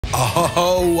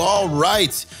Oh, all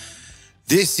right.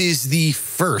 This is the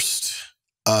first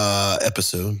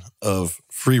episode of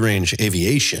Free Range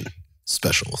Aviation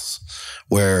Specials,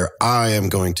 where I am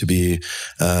going to be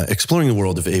exploring the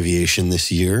world of aviation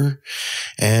this year.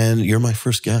 And you're my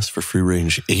first guest for Free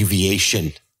Range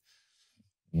Aviation.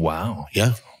 Wow.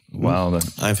 Yeah. Wow.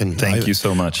 Ivan, thank you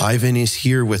so much. Ivan is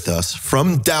here with us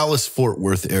from Dallas-Fort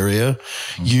Worth area.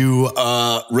 You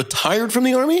retired from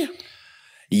the Army?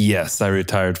 Yes, I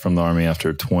retired from the Army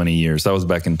after 20 years. That was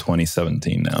back in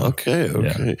 2017 now. Okay.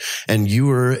 Yeah. And you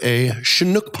were a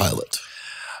Chinook pilot.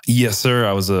 Yes, sir.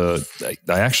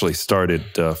 I actually started,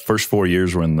 first 4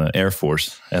 years were in the Air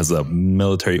Force as a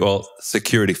military,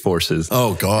 security forces.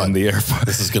 Oh, God. In the Air Force.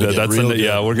 This is going to get real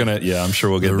good. I'm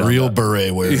sure we'll get the real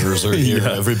beret wearers are here,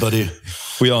 everybody.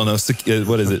 We all know,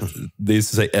 what is it? They used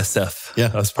to say SF. Yeah.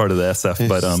 That's part of the SF. It's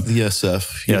but the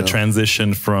SF. Yeah,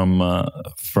 transitioned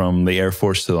from the Air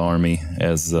Force to the Army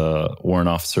as a warrant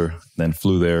officer, then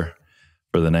flew there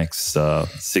for the next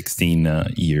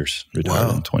 16 years,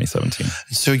 retired in 2017.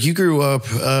 So you grew up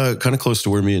kind of close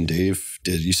to where me and Dave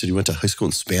did. You said you went to high school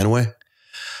in Spanaway?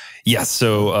 Yeah,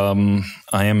 so I'm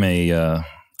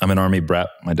an Army brat.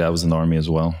 My dad was in the Army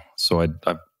as well. So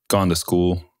I've gone to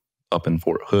school up in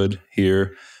Fort Hood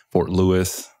here, Fort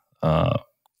Lewis,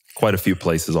 quite a few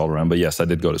places all around. But yes, I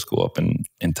did go to school up in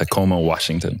Tacoma,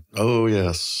 Washington. Oh,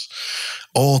 yes.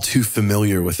 All too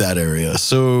familiar with that area.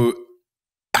 So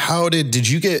how did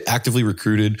you get actively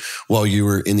recruited while you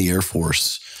were in the Air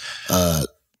Force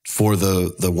for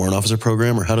the warrant officer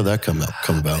program, or how did that come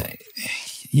about?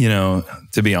 You know,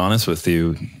 to be honest with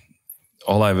you,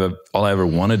 all I ever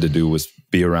wanted to do was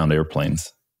be around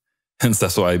airplanes. And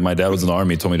that's why my dad was in the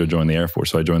Army, told me to join the Air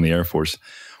Force. So I joined the Air Force.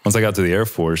 Once I got to the Air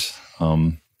Force,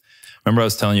 remember I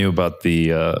was telling you about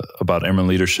about Airman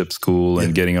Leadership School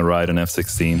and getting a ride in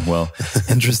F-16. Well,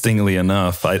 interestingly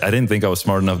enough, I didn't think I was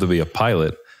smart enough to be a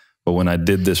pilot. But when I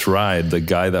did this ride, the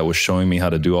guy that was showing me how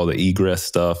to do all the egress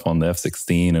stuff on the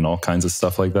F-16 and all kinds of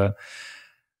stuff like that,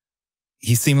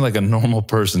 he seemed like a normal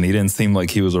person. He didn't seem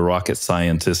like he was a rocket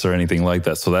scientist or anything like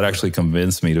that. So that actually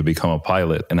convinced me to become a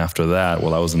pilot. And after that,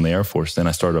 while I was in the Air Force, then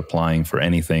I started applying for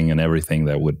anything and everything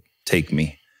that would take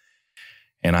me.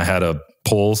 And I had a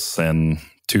pulse and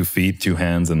 2 feet, 2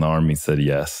 hands, and the Army said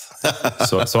yes.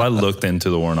 So I looked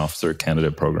into the warrant officer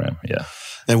candidate program. Yeah.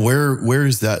 And where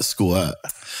is that school at?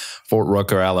 Fort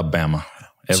Rucker, Alabama.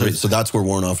 So that's where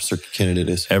warrant officer candidate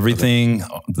is? Everything,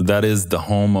 that is the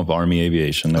home of Army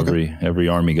aviation. Every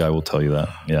Army guy will tell you that,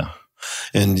 yeah.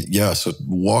 And yeah, so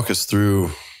walk us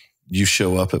through, you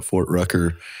show up at Fort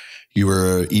Rucker, you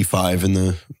were E5 in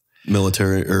the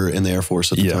military, or in the Air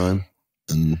Force at the time,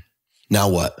 and now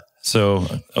what? So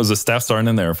I was a staff sergeant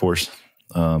in the Air Force.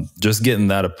 Just getting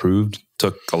that approved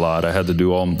took a lot. I had to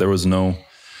do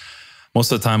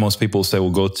most of the time, most people say, well,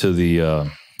 go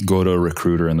to a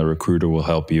recruiter and the recruiter will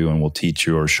help you and will teach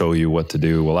you or show you what to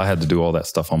do. Well, I had to do all that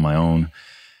stuff on my own.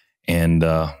 And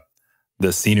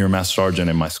the senior master sergeant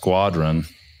in my squadron,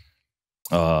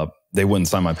 they wouldn't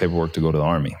sign my paperwork to go to the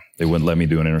Army. They wouldn't let me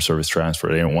do an inter-service transfer.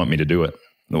 They didn't want me to do it.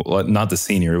 Not the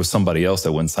senior. It was somebody else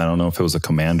that wouldn't sign. I don't know if it was a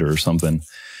commander or something.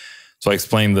 So I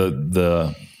explained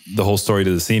the whole story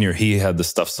to the senior. He had the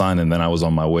stuff signed, and then I was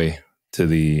on my way to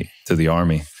the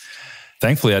Army.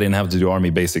 Thankfully, I didn't have to do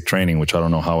Army basic training, which I don't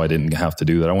know how I didn't have to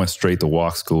do that. I went straight to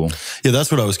walk school. Yeah,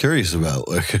 that's what I was curious about.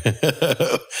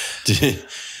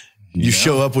 You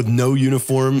show up with no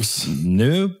uniforms?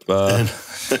 Nope.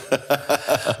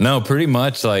 No, pretty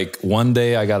much like one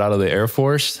day I got out of the Air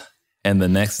Force and the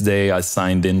next day I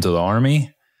signed into the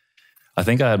Army. I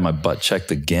think I had my butt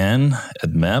checked again at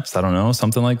MEPS. I don't know,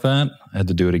 something like that. I had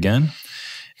to do it again.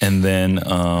 And then...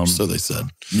 so they said.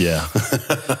 Yeah.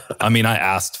 I mean, I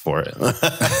asked for it.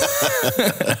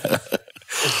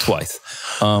 Twice.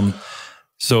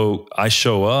 So I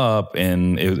show up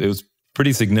and it was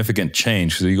pretty significant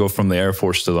change. So you go from the Air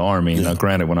Force to the Army. Now,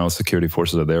 granted, when I was security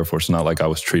forces at the Air Force, not like I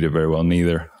was treated very well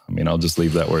neither. I mean, I'll just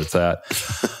leave that where it's at.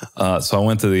 So I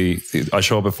went to I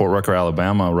show up at Fort Rucker,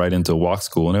 Alabama, right into walk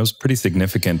school. And it was pretty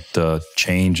significant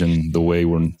change in the way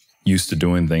we're used to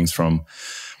doing things from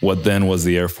what then was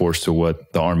the Air Force to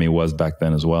what the Army was back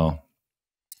then as well.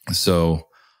 So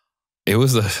it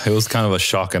was kind of a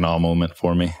shock and awe moment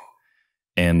for me.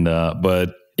 And,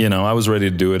 but you know, I was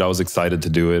ready to do it. I was excited to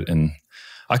do it. And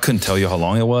I couldn't tell you how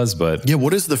long it was, but yeah.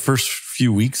 What is the first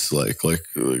few weeks like? Like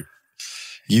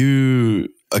you,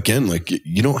 again, like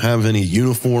you don't have any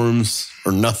uniforms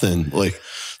or nothing. Like,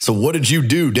 so what did you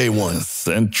do day one?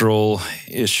 Central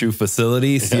Issue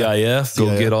Facility, CIF,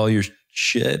 go get all your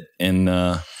shit. And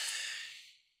to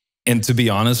be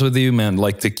honest with you, man,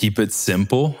 like to keep it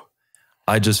simple,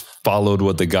 I just followed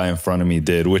what the guy in front of me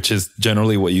did, which is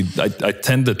generally what I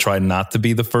tend to try not to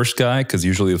be the first guy, because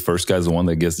usually the first guy is the one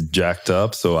that gets jacked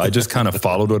up. So I just kind of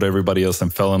followed what everybody else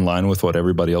and fell in line with what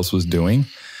everybody else was doing.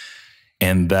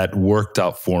 And that worked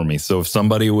out for me. So if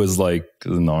somebody was like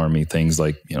in the Army, things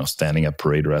like, you know, standing at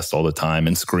parade rest all the time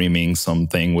and screaming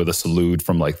something with a salute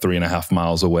from like 3.5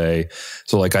 miles away.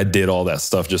 So like I did all that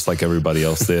stuff just like everybody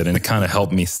else did. And it kind of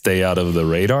helped me stay out of the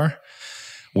radar.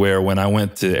 Where when I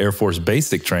went to Air Force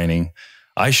basic training,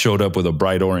 I showed up with a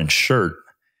bright orange shirt.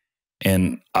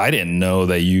 And I didn't know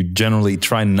that you generally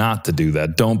try not to do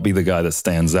that. Don't be the guy that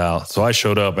stands out. So I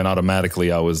showed up and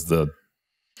automatically I was the,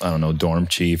 I don't know, dorm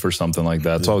chief or something like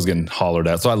that. So I was getting hollered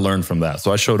at. So I learned from that.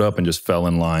 So I showed up and just fell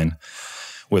in line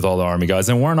with all the Army guys.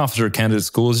 And warrant officer candidate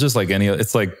school is just like any,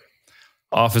 it's like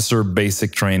officer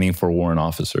basic training for warrant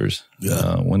officers.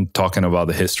 Yeah. When talking about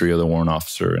the history of the warrant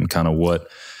officer and kind of what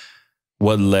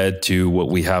led to what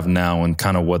we have now and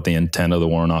kind of what the intent of the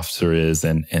warrant officer is.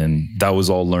 And that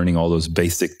was all learning all those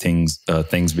basic things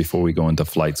before we go into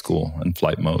flight school and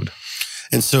flight mode.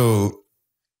 And so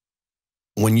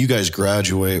when you guys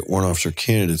graduate warrant officer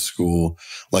candidate school,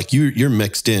 like you're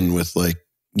mixed in with like,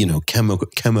 you know,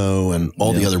 chemo and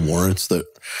all the other warrants that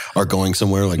are going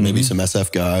somewhere, like maybe some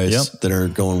SF guys that are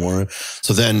going warrant.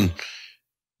 So then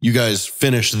you guys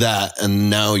finish that and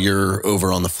now you're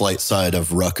over on the flight side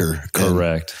of Rucker.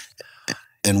 Correct.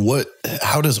 And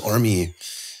how does Army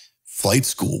flight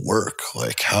school work?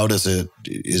 Like how does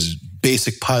is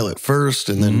basic pilot first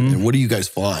and then and what do you guys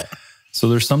fly? So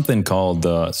there's something called,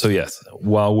 so yes,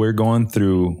 while we're going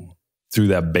through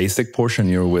that basic portion,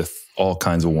 you're with all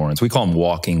kinds of warrants. We call them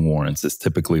walking warrants. It's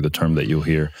typically the term that you'll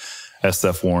hear.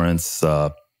 SF warrants,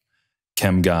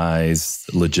 chem guys,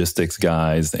 logistics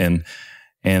guys, and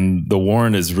the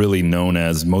warrant is really known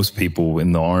as, most people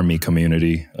in the Army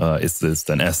community, it's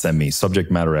an SME,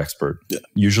 subject matter expert. Yeah.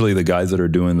 Usually the guys that are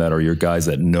doing that are your guys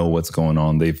that know what's going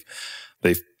on. They've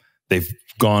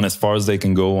gone as far as they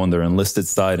can go on their enlisted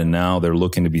side, and now they're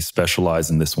looking to be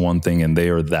specialized in this one thing, and they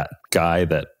are that guy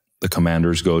that the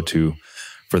commanders go to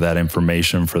for that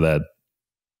information, for that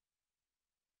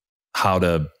how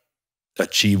to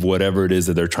achieve whatever it is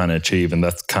that they're trying to achieve. And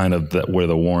that's kind of where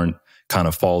the warrant kind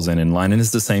of falls in line. And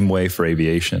it's the same way for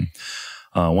aviation.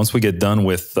 Once we get done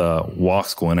with walk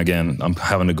school, and again, I'm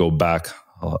having to go back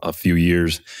a few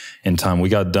years in time, we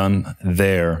got done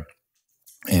there.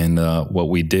 And what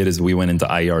we did is we went into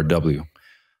IRW.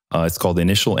 It's called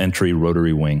Initial Entry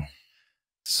Rotary Wing.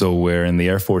 So where in the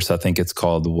Air Force, I think it's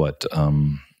called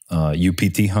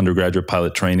UPT, undergraduate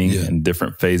pilot training in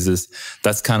different phases.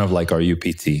 That's kind of like our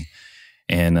UPT.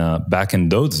 And back in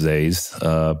those days,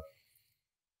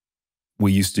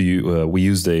 we used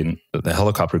a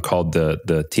helicopter called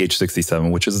the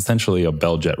CH-47, which is essentially a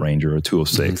Bell Jet Ranger, a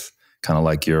 206, kind of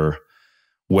like your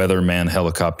weatherman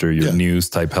helicopter, your news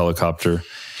type helicopter.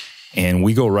 And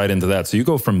we go right into that. So you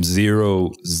go from zero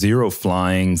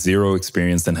flying, zero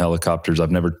experience in helicopters.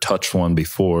 I've never touched one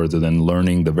before, to then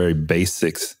learning the very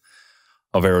basics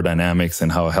of aerodynamics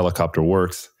and how a helicopter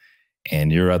works.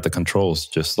 And you're at the controls,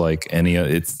 just like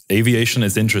it's aviation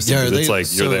is interesting. Yeah, it's like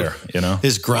you're there, you know?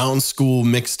 Is ground school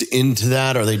mixed into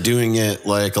that? Are they doing it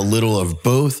like a little of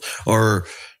both? Or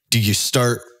do you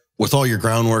start with all your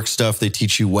groundwork stuff? They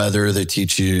teach you weather, they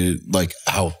teach you like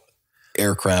how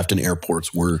aircraft and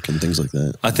airports work and things like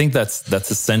that. I think that's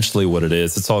essentially what it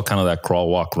is. It's all kind of that crawl,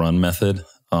 walk, run method.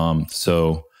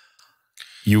 So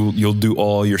you'll do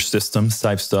all your systems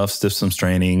type stuff, systems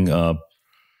training,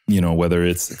 whether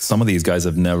it's, some of these guys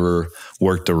have never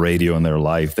worked a radio in their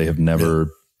life. They have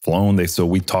never flown. So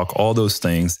we talk all those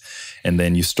things. And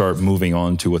then you start moving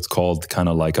on to what's called kind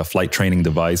of like a flight training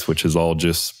device, which is all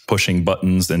just pushing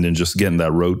buttons and then just getting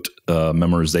that rote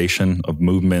memorization of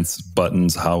movements,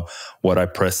 buttons, what I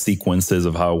press sequences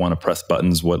of how I want to press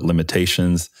buttons, what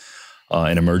limitations,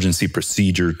 and emergency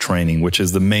procedure training, which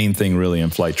is the main thing really in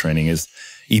flight training, is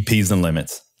EPs and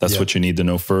limits. That's what you need to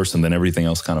know first. And then everything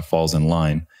else kind of falls in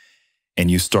line. And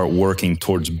you start working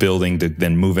towards building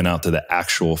then moving out to the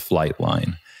actual flight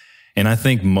line. And I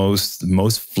think most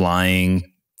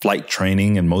flight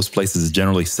training in most places is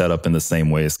generally set up in the same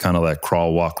way. It's kind of that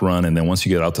crawl, walk, run. And then once you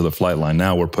get out to the flight line,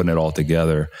 now we're putting it all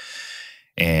together.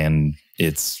 And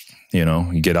it's,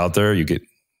 you get out there, the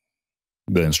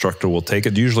instructor will take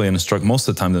it. Usually most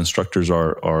of the time the instructors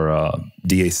are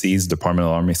DACs, Department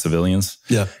of the Army civilians.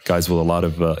 Yeah. Guys with a lot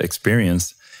of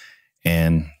experience.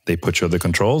 And they put you at the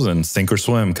controls and sink or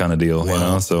swim kind of deal.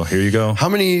 Wow. So here you go. How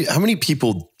many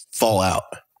people fall out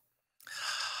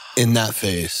in that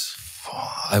phase?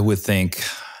 I would think,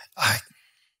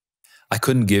 I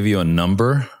couldn't give you a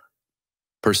number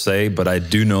per se, but I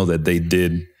do know that they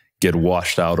did get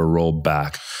washed out or rolled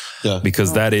back. Yeah.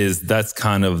 Because that's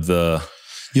kind of the...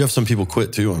 You have some people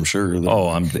quit too, I'm sure.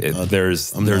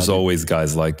 There's always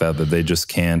guys like that they just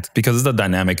can't, because it's a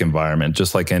dynamic environment,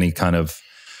 just like any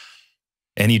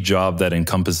job that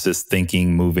encompasses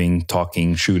thinking, moving,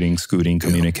 talking, shooting, scooting,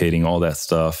 communicating, all that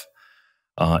stuff.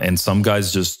 And some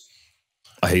guys just,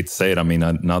 I hate to say it, I mean,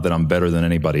 not that I'm better than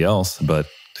anybody else, but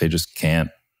they just can't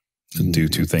do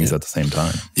two things at the same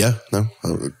time. Yeah, no,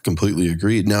 I completely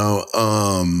agreed. Now,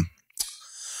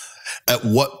 at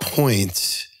what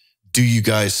point do you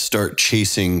guys start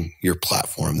chasing your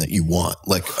platform that you want?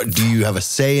 Like, do you have a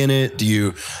say in it? Do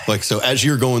you so as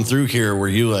you're going through here, were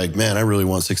you like, man, I really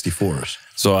want 64s?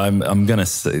 So I'm going to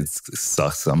say, it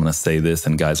sucks. I'm going to say this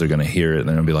and guys are going to hear it and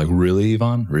they're going to be like, really,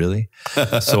 Ivan? Really?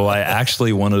 So I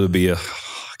actually wanted to be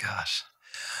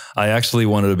I actually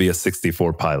wanted to be a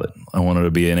 64 pilot. I wanted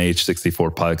to be an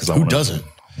H-64 pilot because Who doesn't?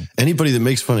 Anybody that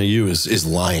makes fun of you is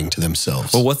lying to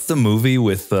themselves. Well, what's the movie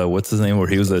with, what's his name, where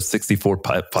he was a 64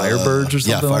 Firebirds or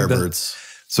something? Yeah, Firebirds. Like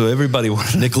so everybody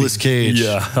wanted Nicolas Cage,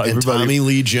 and Tommy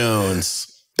Lee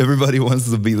Jones. Everybody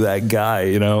wants to be that guy,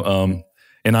 you know?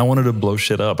 And I wanted to blow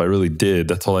shit up. I really did.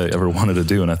 That's all I ever wanted to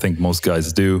do. And I think most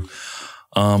guys do.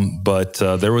 But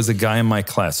there was a guy in my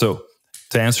class. So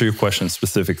to answer your question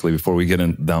specifically, before we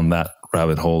get down that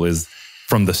rabbit hole, is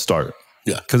from the start.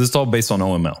 Yeah. Because it's all based on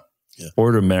OML. Yeah.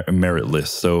 Order merit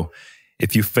list. So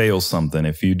if you fail something,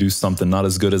 if you do something not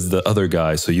as good as the other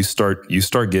guy, so you start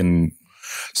getting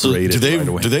graded right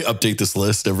away. Do they update this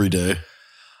list every day?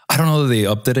 I don't know that they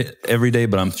update it every day,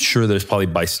 but I'm sure there's probably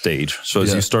by stage. So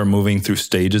as you start moving through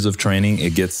stages of training,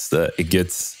 it gets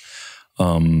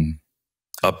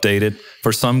updated.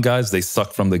 For some guys, they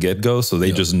suck from the get-go, so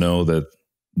they just know that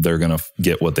they're gonna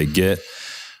get what they get.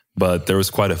 But there was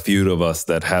quite a few of us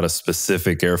that had a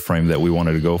specific airframe that we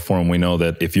wanted to go for. And we know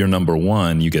that if you're number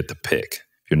 1, you get to pick.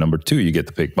 If you're number 2, you get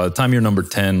to pick. By the time you're number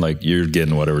 10, like you're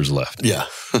getting whatever's left. Yeah.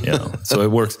 You know? So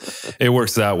it works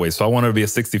that way. So I wanted to be a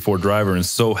 64 driver, and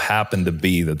so happened to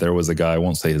be that there was a guy, I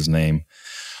won't say his name.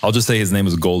 I'll just say his name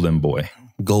was Golden Boy.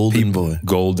 Golden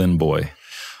Boy.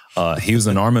 He was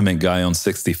an armament guy on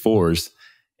 64s.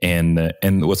 And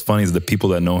what's funny is the people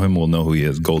that know him will know who he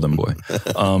is, Golden Boy.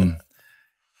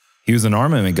 He was an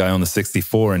armament guy on the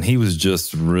 64, and he was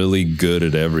just really good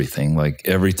at everything. Like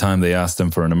every time they asked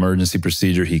him for an emergency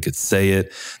procedure, he could say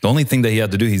it. The only thing that he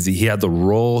had to do is he had to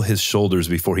roll his shoulders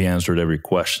before he answered every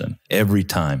question, every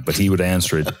time. But he would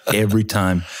answer it every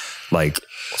time, like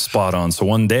spot on. So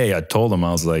one day I told him,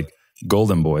 I was like,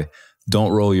 Golden Boy,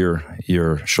 don't roll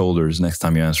your shoulders next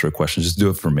time you answer a question. Just do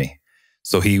it for me.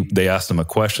 So they asked him a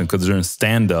question because during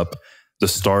stand-up, the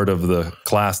start of the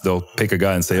class, they'll pick a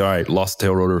guy and say, all right, lost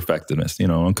tail rotor effectiveness,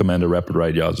 uncommanded rapid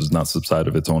right yaw does not subside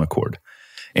of its own accord.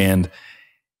 And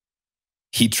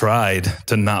he tried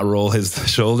to not roll his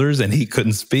shoulders and he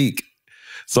couldn't speak.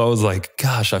 So I was like,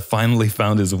 gosh, I finally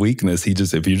found his weakness.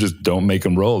 If you just don't make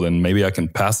him roll, then maybe I can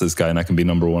pass this guy and I can be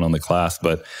number 1 on the class.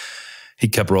 But he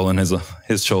kept rolling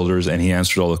his shoulders and he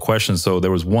answered all the questions. So there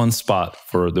was one slot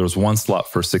for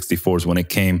 64s when it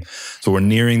came. So we're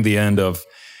nearing the end of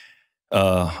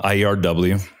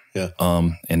IERW. Yeah.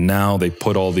 And now they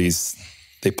put all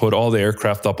the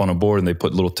aircraft up on a board and they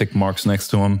put little tick marks next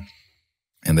to them.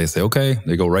 And they say, okay,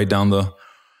 they go right down the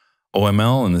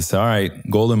OML and they say, all right,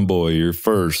 Golden Boy, you're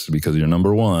first because you're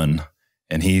number 1.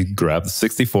 And he grabbed the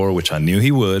 64, which I knew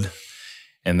he would.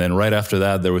 And then right after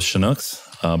that, there was Chinooks.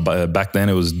 Back then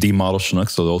it was D-model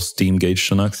Chinooks, so those steam gauge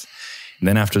Chinooks. And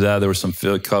then after that, there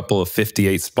were a couple of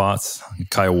 58 spots,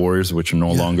 Kiowa Warriors, which are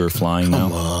no longer flying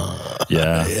now.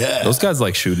 Yeah. Those guys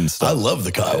like shooting stuff. I love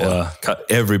the Kiowa.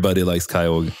 Everybody likes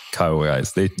Kiowa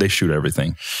guys. They shoot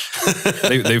everything.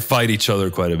 they fight each other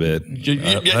quite a bit.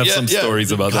 I have some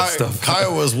stories about that stuff.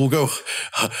 Kiowas will go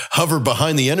hover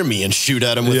behind the enemy and shoot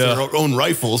at them with their own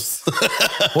rifles.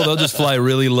 Well, they'll just fly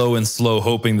really low and slow,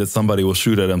 hoping that somebody will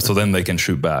shoot at them so then they can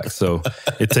shoot back. So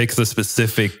it takes a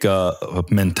specific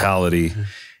mentality.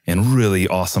 And really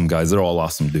awesome guys. They're all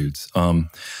awesome dudes.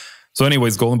 So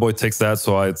anyways, Golden Boy takes that.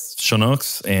 So it's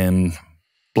Chinooks and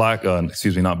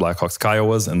not Blackhawks,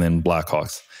 Kiowas, and then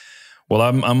Blackhawks. Well,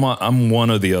 I'm one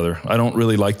or the other. I don't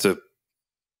really like to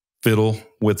fiddle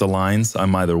with the lines.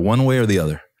 I'm either one way or the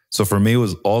other. So for me, it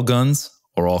was all guns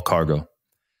or all cargo.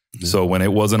 Mm-hmm. So when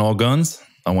it wasn't all guns,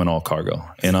 I went all cargo.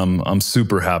 And I'm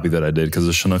super happy that I did because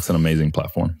the Chinook's an amazing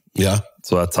platform. Yeah.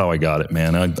 So that's how I got it,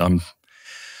 man.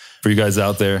 For you guys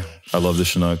out there, I love the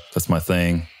Chinook. That's my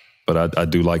thing. But I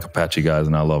do like Apache guys,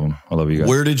 and I love them. I love you guys.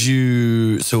 Where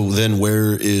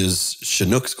is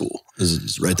Chinook school?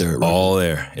 Is right there? Right? All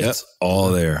there. Yep. It's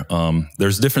all there.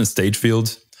 There's different stage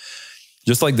fields.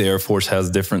 just like the Air Force has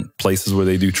different places where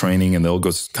they do training, and they'll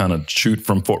go kind of shoot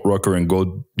from Fort Rucker and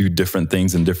go do different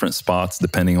things in different spots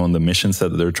depending on the mission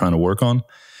set that they're trying to work on.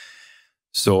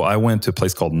 So I went to a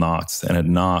place called Knox, and at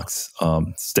Knox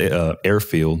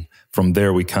airfield, from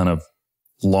there we kind of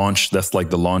launched. That's like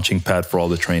the launching pad for all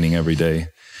the training every day.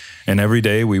 And every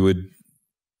day we would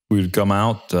come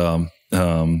out, do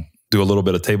a little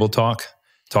bit of table talk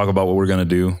about what we're going to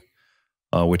do,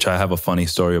 which I have a funny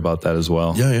story about that as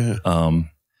well. Yeah.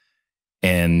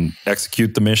 And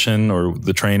execute the mission or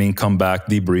the training, come back,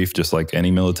 debrief, just like any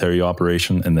military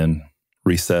operation, and then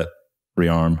reset,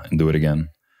 rearm, and do it again.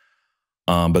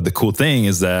 But the cool thing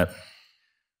is that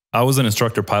I was an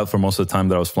instructor pilot for most of the time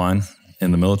that I was flying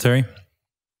in the military.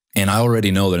 And I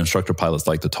already know that instructor pilots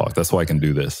like to talk. That's why I can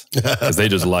do this, because they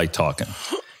just like talking.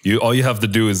 All you have to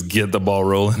do is get the ball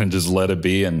rolling and just let it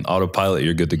be, and autopilot,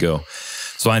 you're good to go.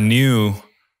 So I knew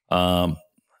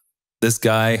this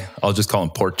guy, I'll just call him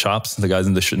Pork Chops. The guys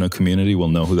in the Chinook community will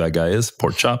know who that guy is,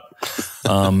 Pork Chop.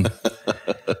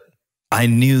 I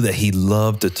knew that he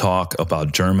loved to talk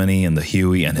about Germany and the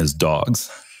Huey and his dogs.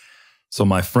 So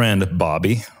my friend,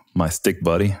 Bobby, my stick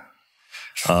buddy,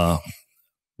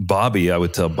 Bobby, I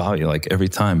would tell Bobby, like, every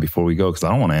time before we go, because I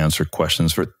don't want to answer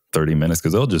questions for 30 minutes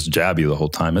because they'll just jab you the whole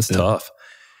time. It's tough.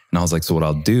 And I was like, so what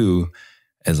I'll do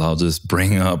is I'll just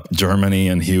bring up Germany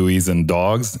and Hueys and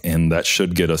dogs, and that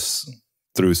should get us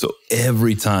through. So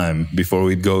every time before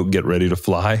we'd go get ready to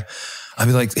fly, I'd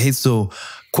be like, hey, so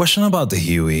question about the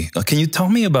Huey. Can you tell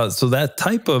me about, so that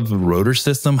type of rotor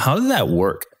system, how does that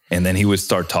work? And then he would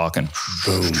start talking.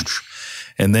 Boom.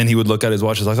 And then he would look at his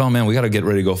watch. He's like, oh man, we got to get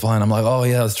ready to go flying. I'm like, oh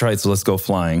yeah, that's right. So let's go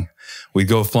flying. We'd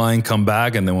go flying, come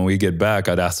back. And then when we get back,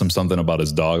 I'd ask him something about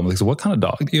his dog. I'm like, so what kind of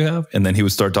dog do you have? And then he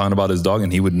would start talking about his dog,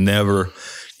 and he would never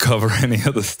cover any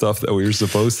of the stuff that we were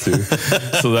supposed to.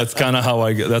 So that's kind of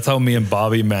how that's how me and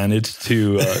Bobby managed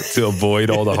to avoid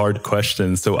all the hard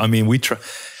questions. So, I mean,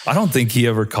 I don't think he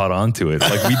ever caught on to it.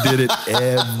 Like, we did it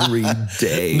every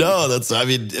day. No, I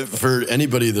mean, for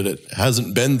anybody that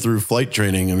hasn't been through flight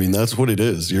training, I mean, that's what it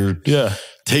is. You're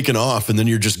taking off, and then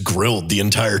you're just grilled the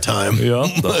entire time. Yeah,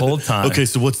 the whole time. Okay,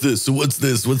 so what's this? So what's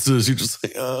this? What's this? You're just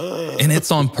like, And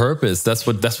it's on purpose. That's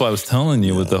why I was telling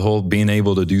you with the whole being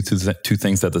able to do two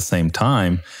things at the same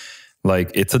time.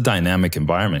 Like, it's a dynamic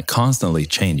environment, constantly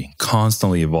changing,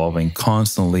 constantly evolving,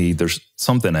 constantly there's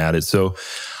something added. So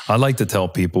I like to tell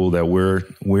people that we're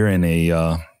in a,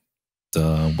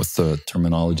 what's the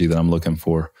terminology that I'm looking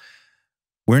for?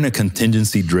 We're in a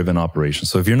contingency-driven operation.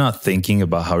 So if you're not thinking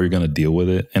about how you're going to deal with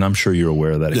it, and I'm sure you're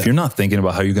aware of that, if you're not thinking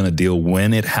about how you're going to deal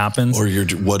when it happens, or you're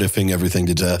what-ifing everything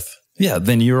to death. Yeah,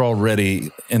 then you're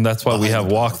already, and that's why we have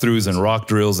walkthroughs and rock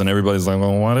drills, and everybody's like,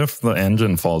 well, what if the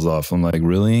engine falls off? I'm like,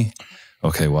 really?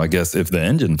 Okay, well, I guess if the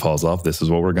engine falls off, this is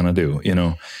what we're going to do, you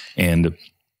know? And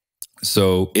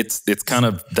so it's kind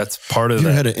of, that's part of that.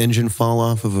 You had an engine fall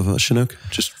off of a Chinook?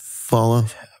 Just fall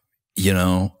off? You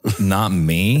know, not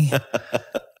me.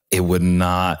 I would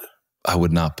not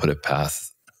put it past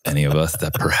any of us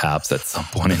that perhaps at some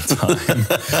point in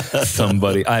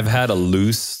time, I've had a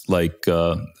loose, like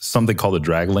something called a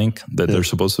drag link that there's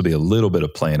supposed to be a little bit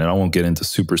of play in it. I won't get into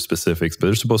super specifics, but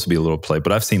there's supposed to be a little play,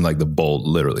 but I've seen like the bolt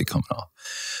literally coming off.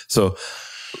 So,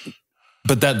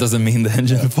 but that doesn't mean the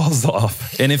engine falls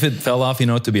off. And if it fell off, you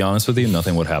know, to be honest with you,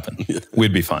 nothing would happen.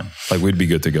 We'd be fine. Like, we'd be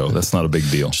good to go. That's not a big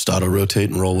deal. Just auto-rotate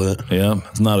and roll with it. Yeah,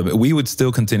 it's not we would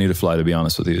still continue to fly, to be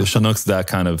honest with you. The Chinook's that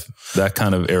kind of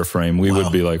airframe. We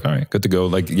would be like, all right, good to go.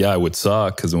 Like, yeah, it would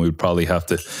suck because then we would probably have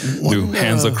to do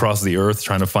hands across the earth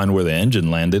trying to find where the engine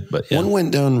landed. But yeah. One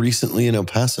went down recently in El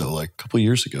Paso, like a couple of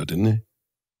years ago, didn't it?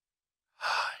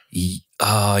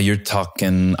 You're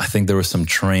talking, I think there was some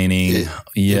training.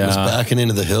 It was backing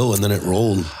into the hill and then it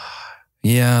rolled.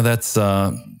 Yeah, that's,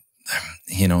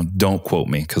 you know, don't quote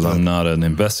me because I'm not an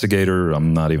investigator.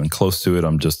 I'm not even close to it.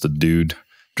 I'm just a dude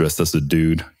dressed as a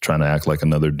dude trying to act like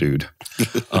another dude.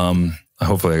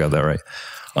 Hopefully I got that right.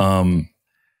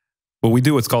 But we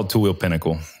do what's called two-wheel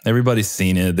pinnacle. Everybody's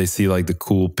seen it. They see like the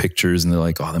cool pictures and they're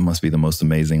like, oh, that must be the most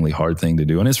amazingly hard thing to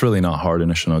do. And it's really not hard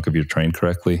in a Chinook if you're trained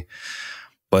correctly.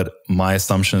 But my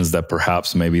assumption is that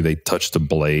perhaps maybe they touched a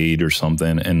blade or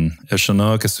something. And a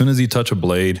Chinook, as soon as you touch a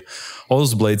blade, all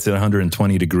those blades sit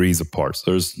 120 degrees apart.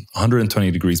 So there's 120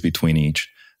 degrees between each.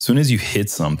 As soon as you hit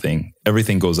something,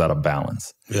 everything goes out of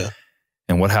balance. Yeah.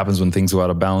 And what happens when things go out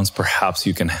of balance? Perhaps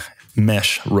you can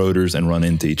mesh rotors and run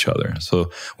into each other.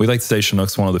 So we like to say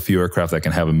Chinook's one of the few aircraft that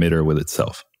can have a midder with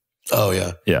itself. Oh,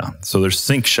 yeah. Yeah. So there's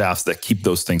sync shafts that keep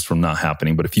those things from not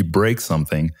happening. But if you break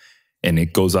something and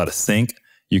it goes out of sync,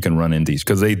 you can run into each,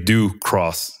 because they do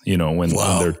cross, you know, when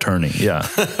they're turning. Yeah.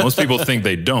 Most people think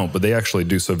they don't, but they actually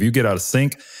do. So if you get out of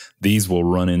sync, these will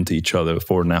run into each other,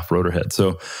 forward and aft rotor head.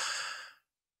 So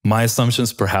my assumption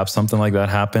is perhaps something like that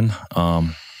happened.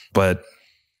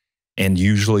 And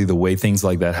usually the way things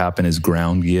like that happen is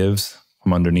ground gives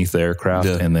from underneath the aircraft.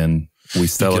 Yeah. And then we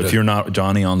still, if you're not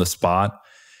Johnny on the spot,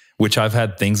 which I've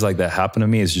had things like that happen to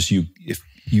me, is just if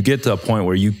you get to a point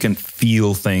where you can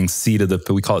feel things,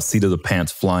 we call it seat of the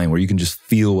pants flying, where you can just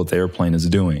feel what the airplane is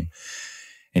doing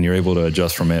and you're able to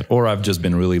adjust from it. Or I've just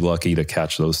been really lucky to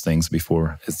catch those things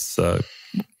before it's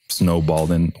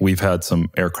snowballed. And we've had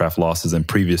some aircraft losses in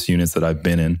previous units that I've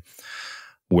been in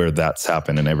where that's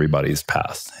happened and everybody's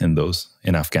passed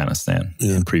in Afghanistan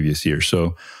in previous years.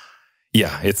 So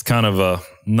yeah, it's kind of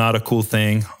not a cool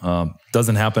thing.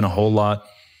 Doesn't happen a whole lot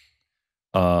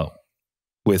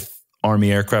with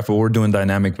Army aircraft, but we're doing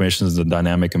dynamic missions in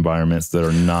dynamic environments that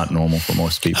are not normal for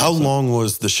most people. How long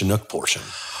was the Chinook portion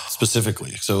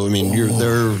specifically? So, I mean,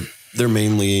 they're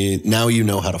mainly, now you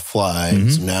know how to fly. Mm-hmm.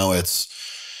 So now it's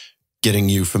getting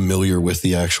you familiar with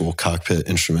the actual cockpit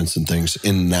instruments and things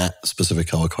in that specific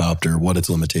helicopter, what its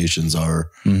limitations are,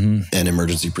 and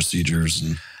emergency procedures.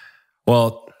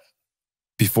 Well,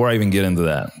 before I even get into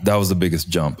that was the biggest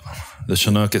jump. The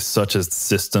Chinook is such a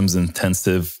systems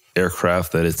intensive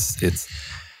aircraft that it's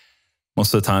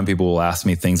most of the time people will ask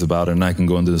me things about it and I can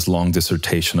go into this long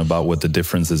dissertation about what the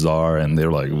differences are, and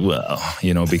they're like, well,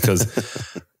 you know, because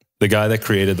the guy that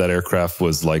created that aircraft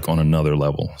was like on another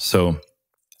level. So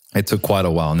it took quite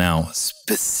a while. Now,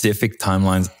 specific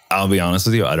timelines, I'll be honest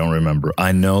with you, I don't remember.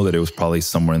 I know that it was probably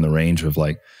somewhere in the range of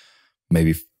like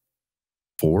maybe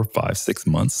 4, 5, 6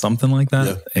 months, something like that.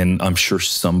 Yeah. And I'm sure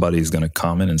somebody's going to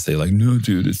comment and say like, no,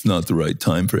 dude, it's not the right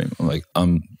time frame.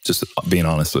 I'm just being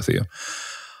honest with you.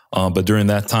 But during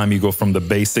that time, you go from the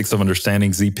basics of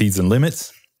understanding ZPs and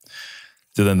limits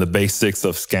to then the basics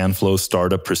of scan flow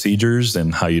startup procedures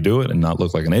and how you do it and not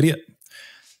look like an idiot,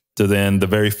 to then the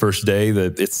very first day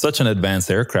that it's such an advanced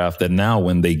aircraft that now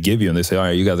when they give you and they say, all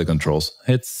right, you got the controls,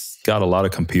 it's got a lot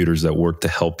of computers that work to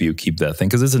help you keep that thing,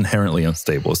 because it's inherently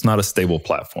unstable. It's not a stable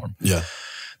platform. Yeah.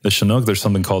 The Chinook, there's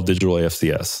something called digital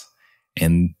AFCS.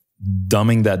 And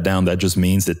dumbing that down, that just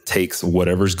means it takes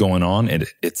whatever's going on and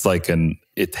it's like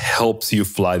it helps you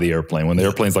fly the airplane. When the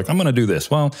airplane's like, I'm going to do this.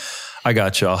 Well, I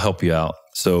got you. I'll help you out.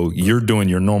 So you're doing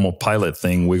your normal pilot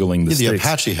thing, wiggling the sticks. The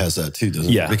Apache has that too,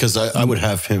 doesn't it? Because I would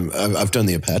have him, I've done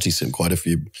the Apache sim quite a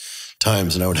few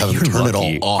times and I would have him turn it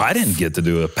all off. I didn't get to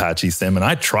do Apache sim and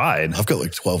I tried. I've got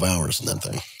like 12 hours in that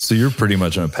thing. So you're pretty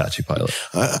much an Apache pilot.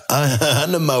 I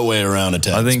know my way around a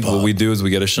tad. I think what we do is we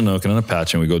get a Chinook and an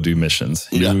Apache and we go do missions.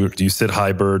 You sit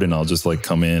high bird and I'll just like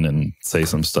come in and say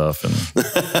some stuff and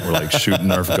we're like shooting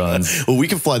Nerf guns. Well, we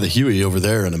can fly the Huey over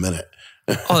there in a minute.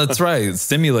 Oh, that's right.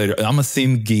 Simulator. I'm a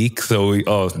sim geek. So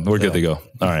we're good to go.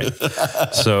 All right.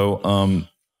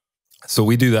 So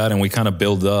we do that and we kind of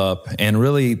build up, and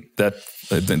really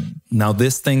now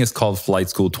this thing is called Flight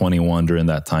School 21 during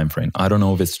that time frame. I don't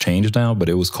know if it's changed now, but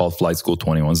it was called Flight School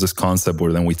 21. It's this concept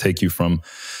where then we take you from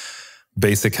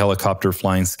basic helicopter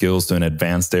flying skills to an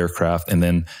advanced aircraft. And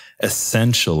then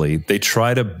essentially they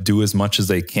try to do as much as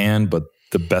they can, but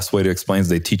the best way to explain is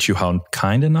they teach you how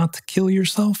kind of not to kill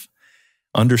yourself.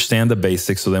 Understand the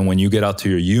basics. So then when you get out to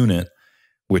your unit,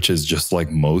 which is just like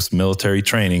most military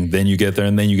training, then you get there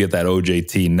and then you get that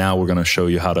OJT. Now we're going to show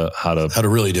you how to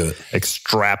really do it.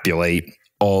 Extrapolate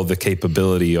all the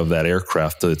capability of that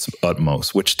aircraft to its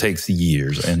utmost, which takes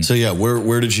years. And so yeah,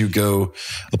 where did you go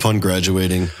upon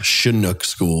graduating Chinook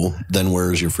school? Then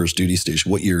where is your first duty station?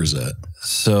 What year is that?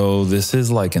 So this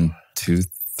is like in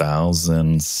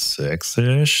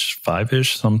 2006-ish,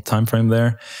 5-ish, some time frame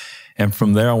there. And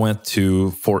from there I went to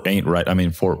Fort Wainwright,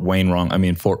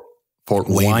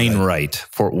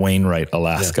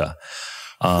 Alaska.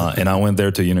 Yeah. And I went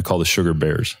there to a unit called the Sugar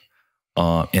Bears.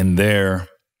 And there...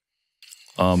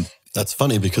 That's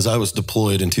funny because I was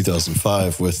deployed in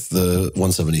 2005 with the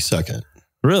 172nd.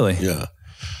 Really? Yeah.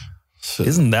 So.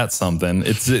 Isn't that something?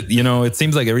 It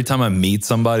seems like every time I meet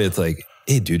somebody, it's like,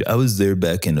 hey, dude, I was there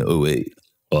back in 2008.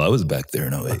 Well, I was back there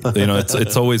in 2008.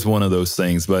 It's always one of those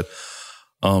things. But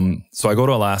so I go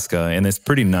to Alaska, and it's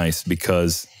pretty nice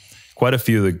because quite a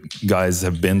few of the guys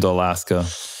have been to Alaska.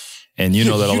 And you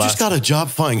know that Alaska... You just got a job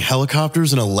flying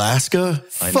helicopters in Alaska?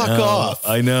 Fuck off.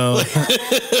 I know.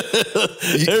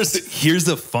 Here's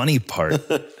the funny part.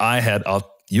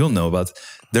 You'll know about this.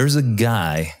 There's a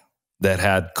guy that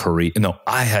had Korea. No,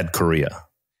 I had Korea.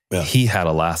 Yeah. He had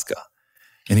Alaska.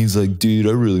 And he's like, dude,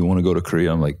 I really want to go to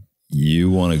Korea. I'm like, you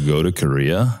want to go to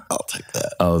Korea? I'll take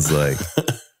that. I was like,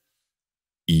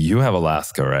 you have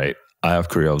Alaska, right? I have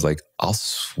Korea. I was like, I'll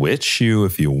switch you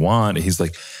if you want. He's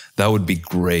like, that would be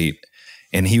great.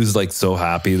 And he was like so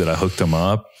happy that I hooked him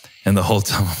up. And the whole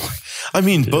time I'm like, I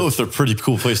mean, both are pretty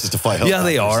cool places to fly helicopters. yeah,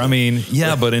 they are. I mean,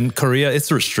 yeah, but in Korea,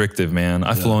 it's restrictive, man.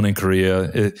 I've flown in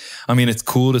Korea. I mean, it's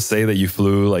cool to say that you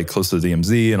flew like close to the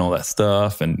DMZ and all that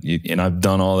stuff. And I've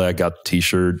done all that, got the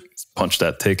t-shirt, punched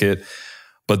that ticket.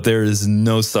 But there is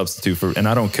no substitute for, and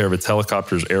I don't care if it's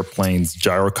helicopters, airplanes,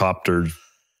 gyrocopters,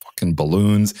 fucking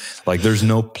balloons. Like there's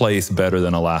no place better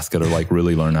than Alaska to like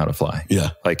really learn how to fly.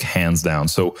 Yeah. Like hands down.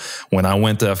 So when I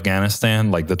went to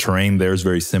Afghanistan, like the terrain there is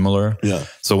very similar. Yeah.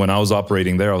 So when I was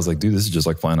operating there, I was like, dude, this is just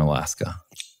like flying Alaska.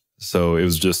 So it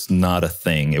was just not a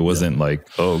thing. It wasn't like,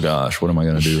 oh gosh, what am I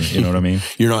going to do? You know what I mean?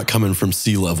 You're not coming from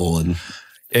sea level and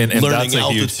learning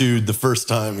altitude the first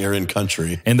time you're in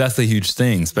country. And that's a huge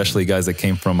thing, especially guys that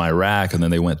came from Iraq and then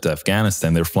they went to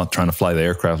Afghanistan. They're trying to fly the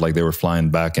aircraft like they were flying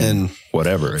back in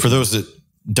whatever. For those that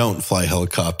don't fly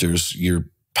helicopters, your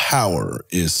power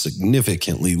is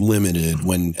significantly limited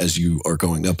as you are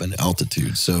going up in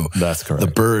altitude. So that's correct.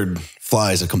 The bird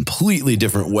flies a completely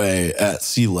different way at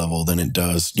sea level than it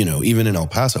does, even in El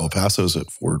Paso. El Paso's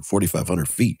at 4,500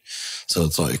 feet. So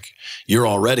it's like you're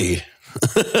already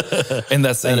and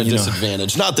that's at a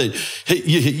disadvantage. Not that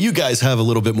you guys have a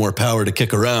little bit more power to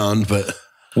kick around, but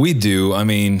we do. I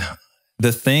mean,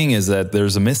 the thing is that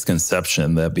there's a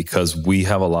misconception that because we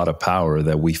have a lot of power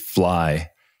that we fly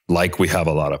like we have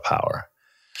a lot of power.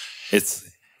 It's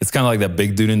kind of like that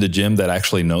big dude in the gym that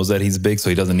actually knows that he's big, so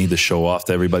he doesn't need to show off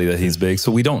to everybody that he's big.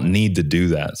 So we don't need to do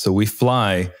that. So we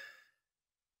fly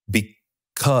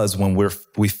because when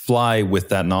we fly with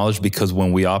that knowledge, because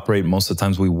when we operate, most of the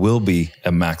times we will be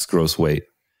at max gross weight.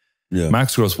 Yeah.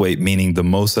 Max gross weight meaning the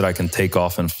most that I can take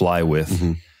off and fly with.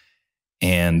 Mm-hmm.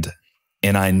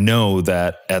 And I know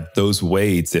that at those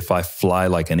weights, if I fly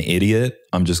like an idiot,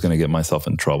 I'm just going to get myself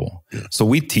in trouble. Yeah. So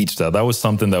we teach that. That was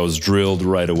something that was drilled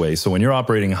right away. So when you're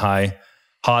operating high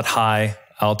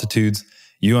altitudes,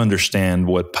 you understand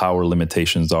what power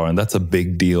limitations are. And that's a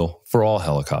big deal for all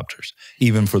helicopters,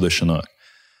 even for the Chinook.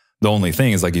 The only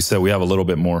thing is, like you said, we have a little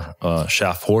bit more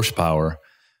shaft horsepower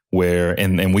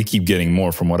and we keep getting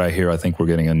more. From what I hear, I think we're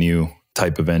getting a new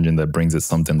type of engine that brings it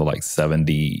something to like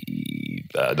 70,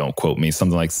 don't quote me,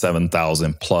 something like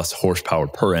 7,000 plus horsepower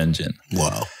per engine.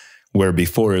 Wow. Where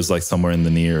before it was like somewhere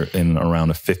in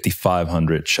around a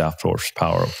 5,500 shaft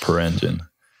horsepower per engine.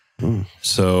 Mm.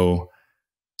 So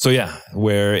yeah,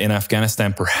 where in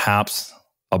Afghanistan, perhaps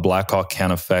a Black Hawk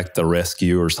can affect a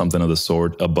rescue or something of the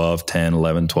sort above 10,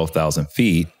 11, 12,000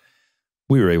 feet,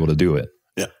 we were able to do it.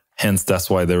 Yeah. Hence, that's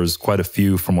why there was quite a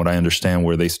few, from what I understand,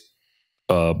 where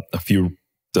a few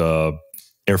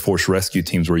Air Force rescue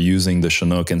teams were using the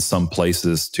Chinook in some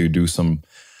places to do some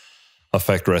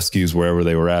effect rescues wherever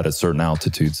they were at certain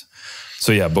altitudes.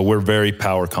 So yeah, but we're very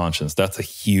power conscious. That's a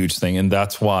huge thing. And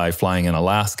that's why flying in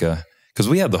Alaska, because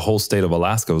we had the whole state of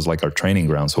Alaska was like our training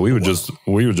ground. So we would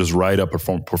just write up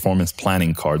a performance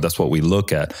planning card. That's what we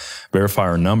look at. Verify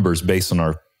our numbers based on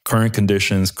our current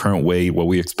conditions, current weight, what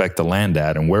we expect to land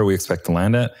at and where we expect to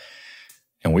land at.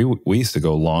 And we used to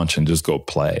go launch and just go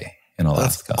play in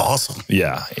Alaska. That's awesome.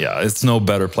 Yeah. It's no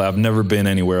better play. I've never been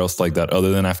anywhere else like that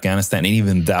other than Afghanistan. And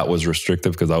even that was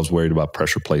restrictive because I was worried about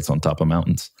pressure plates on top of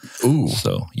mountains. Ooh.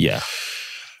 So, yeah.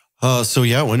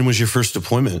 When was your first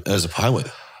deployment as a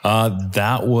pilot?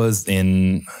 That was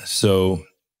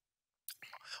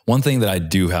one thing that I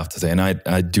do have to say, and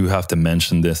I do have to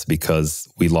mention this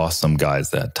because we lost some guys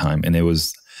that time. And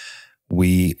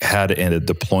we had a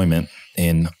deployment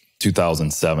in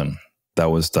 2007.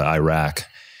 That was to Iraq.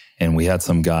 And we had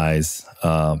some guys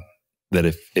that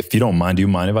if you don't mind, do you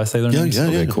mind if I say their names?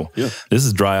 Okay, cool. Yeah. This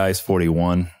is Dry Ice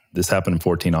 41. This happened in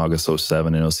 14 August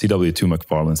 07. And it was CW2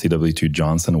 McFarland, CW2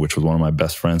 Johnson, which was one of my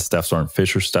best friends, Staff Sergeant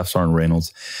Fisher, Staff Sergeant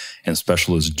Reynolds, and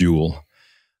Specialist Jewell.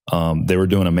 They were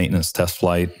doing a maintenance test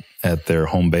flight at their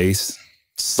home base.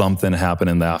 Something happened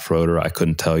in the off-roader. I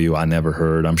couldn't tell you. I never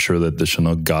heard. I'm sure that the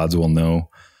Chinook gods will know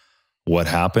what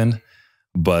happened.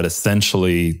 But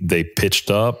essentially, they pitched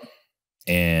up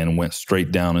and went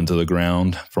straight down into the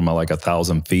ground from like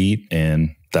 1,000 feet.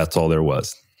 And that's all there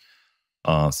was.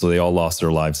 So they all lost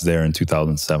their lives there in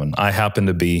 2007. I happened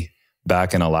to be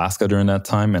back in Alaska during that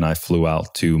time, and I flew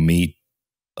out to meet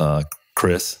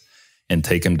Chris and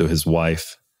take him to his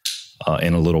wife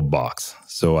in a little box.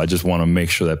 So I just want to make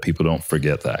sure that people don't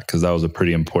forget that, because that was a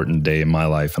pretty important day in my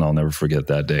life, and I'll never forget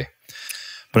that day.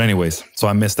 But anyways, so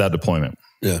I missed that deployment.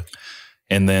 Yeah.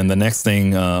 And then the next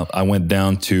thing I went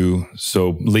down to,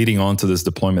 so leading on to this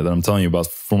deployment that I'm telling you about,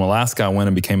 from Alaska, I went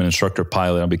and became an instructor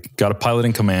pilot. I got a pilot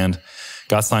in command,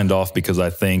 got signed off because I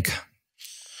think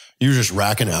You're just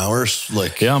racking hours,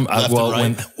 like yeah. left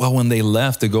and right? When they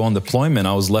left to go on deployment,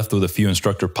 I was left with a few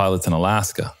instructor pilots in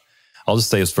Alaska. I'll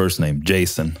just say his first name,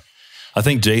 Jason. I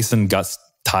think Jason got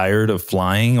tired of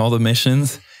flying all the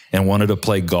missions and wanted to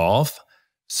play golf.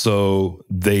 So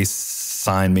they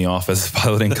signed me off as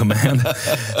pilot in command.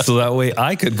 So that way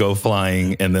I could go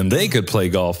flying and then they could play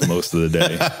golf most of the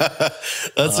day.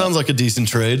 That sounds like a decent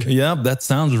trade. Yeah, that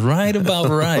sounds right about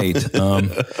right.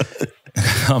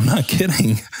 I'm not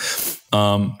kidding.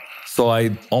 So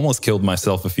I almost killed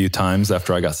myself a few times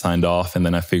after I got signed off. And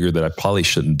then I figured that I probably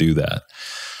shouldn't do that.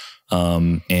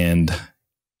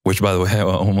 Which, by the way, I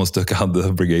almost took out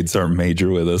the brigade sergeant major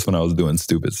with us when I was doing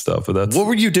stupid stuff. But that's what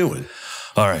were you doing?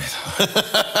 All right.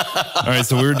 All right.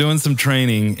 So we were doing some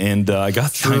training and I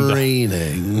got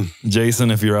training.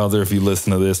 Jason, if you're out there, if you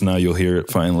listen to this, now you'll hear it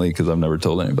finally because I've never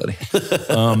told anybody.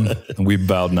 We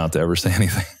vowed not to ever say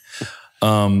anything.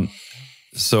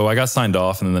 So I got signed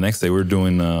off and then the next day we're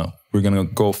going to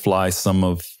go fly some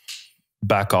of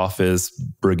back office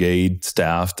brigade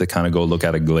staff to kind of go look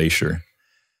at a glacier.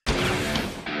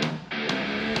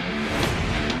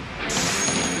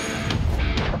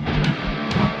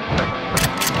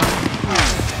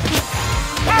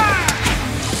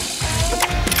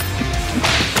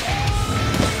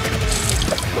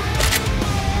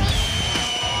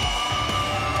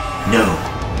 No.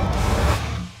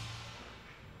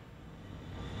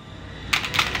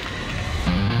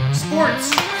 Sports.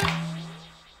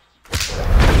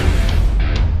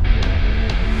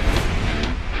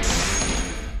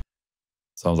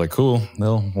 So I was like, cool.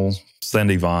 We'll send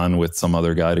Ivan with some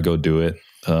other guy to go do it.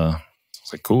 I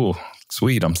was like, cool,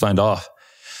 sweet. I'm signed off.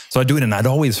 So I do it, and I'd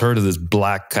always heard of this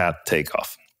Black Cat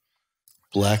Takeoff.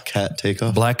 Black Cat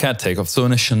Takeoff? Black Cat Takeoff. So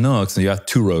in a Chinook, so you have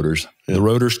two rotors. Yeah. The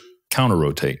rotors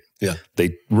counter-rotate. Yeah.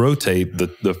 They rotate.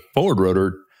 The forward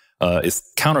rotor is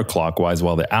counterclockwise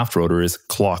while the aft rotor is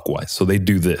clockwise. So they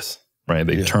do this, right?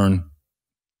 They turn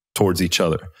towards each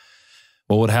other.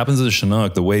 Well, what happens in the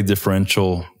Chinook, the wave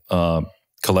differential,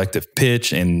 collective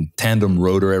pitch, and tandem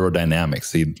rotor aerodynamics.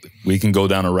 See, we can go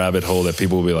down a rabbit hole that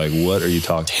people will be like, what are you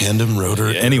talking? Tandem rotor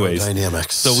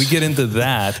aerodynamics. So we get into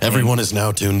that. Everyone is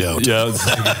now tuned out. Yeah.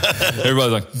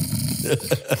 Everybody's like,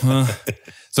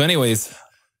 So anyways,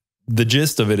 the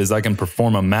gist of it is I can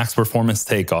perform a max performance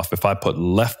takeoff if I put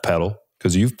left pedal,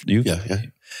 because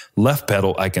left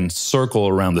pedal, I can circle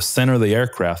around the center of the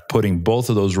aircraft, putting both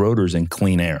of those rotors in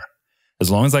clean air. As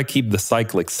long as I keep the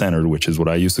cyclic centered, which is what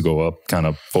I used to go up, kind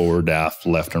of forward, aft,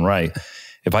 left, and right.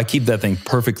 If I keep that thing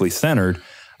perfectly centered,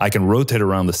 I can rotate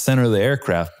around the center of the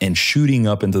aircraft and shooting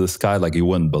up into the sky like you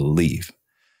wouldn't believe.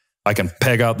 I can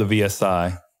peg out the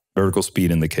VSI, vertical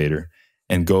speed indicator,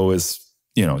 and go as,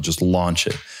 just launch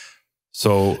it.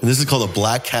 So and this is called a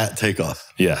Black Cat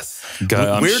Takeoff. Yes.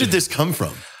 Where did this come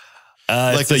from?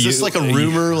 Is this like a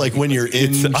rumor, like when you're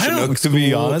in Chinook to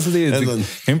be honest with you, it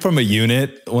came from a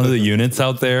unit, one of the units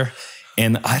out there.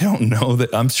 And I don't know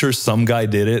that, I'm sure some guy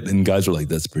did it and guys were like,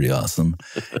 that's pretty awesome.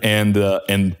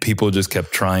 And people just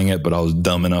kept trying it, but I was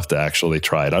dumb enough to actually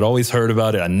try it. I'd always heard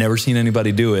about it. I'd never seen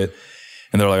anybody do it.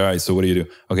 And they're like, all right, so what do you do?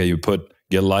 Okay, you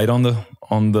get light on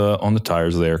the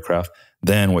tires of the aircraft.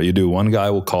 Then what you do, one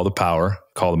guy will call the power,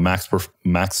 call the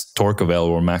max torque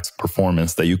available or max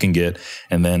performance that you can get.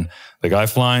 And then the guy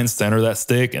flying, center that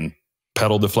stick and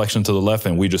pedal deflection to the left,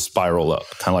 and we just spiral up,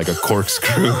 kind of like a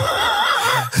corkscrew.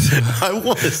 I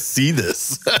want to see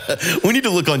this. We need to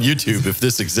look on YouTube if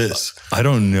this exists. I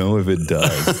don't know if it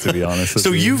does, to be honest. So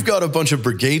you've got a bunch of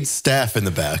brigade staff in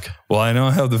the back. Well, I know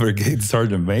I have the brigade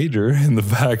sergeant major in the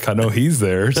back. I know he's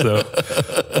there. So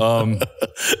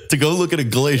to go look at a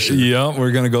glacier. Yeah,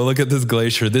 we're going to go look at this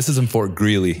glacier. This is in Fort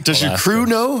Greely, Does your crew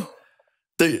know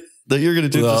that you're going to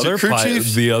do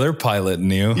this? The other pilot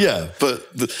knew. Yeah, but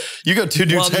you got two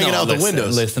dudes hanging out the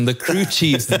windows. Listen, the crew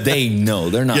chiefs, they know.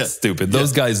 They're not stupid.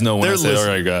 Those guys know when I say, all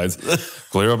right, guys,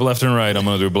 clear up left and right. I'm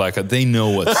going to do Black Cat. They know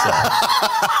what's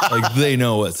up. They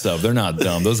know what's up. They're not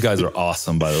dumb. Those guys are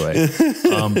awesome, by the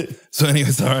way. So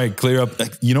anyways, all right, clear up.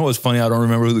 You know what's funny? I don't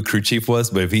remember who the crew chief was,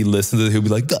 but if he listened to it, he'll be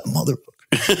like, that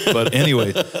motherfucker. But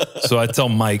anyway, so I tell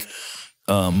Mike,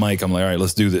 I'm like, all right,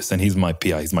 let's do this. And he's my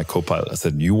PI, he's my co-pilot. I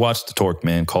said, you watch the torque,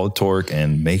 man, call the torque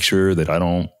and make sure that I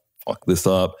don't fuck this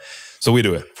up. So we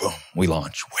do it. Boom, we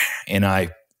launch. And I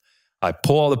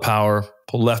pull all the power,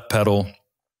 pull left pedal,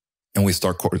 and we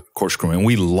start corkscrewing. And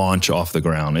we launch off the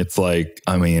ground. It's like,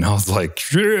 I was like,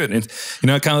 shit. It's,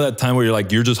 kind of that time where you're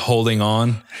like, you're just holding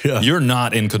on. Yeah. You're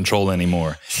not in control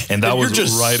anymore. And that was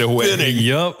just right away. Spinning.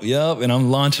 Yep. And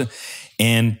I'm launching.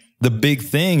 And the big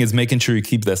thing is making sure you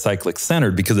keep that cyclic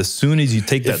centered, because as soon as you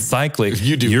take that cyclic,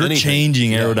 you're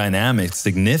changing aerodynamics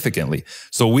significantly.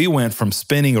 So we went from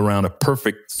spinning around a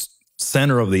perfect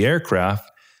center of the aircraft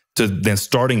to then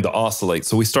starting to oscillate.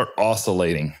 So we start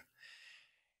oscillating.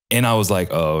 And I was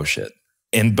like, oh shit.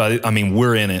 And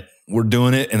we're in it. We're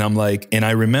doing it. And I'm like, and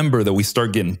I remember that we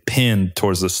start getting pinned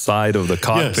towards the side of the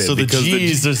cockpit. Yeah, so the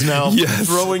G's is now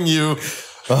throwing you.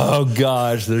 Oh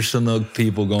gosh, there's some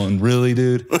people going, really,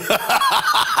 dude?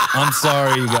 I'm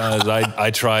sorry, you guys.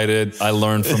 I tried it. I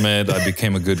learned from it. I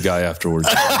became a good guy afterwards.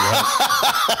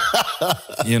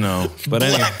 You know, but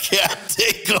anyway. Cat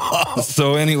Takeoff.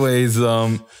 So anyways,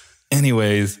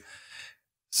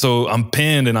 so I'm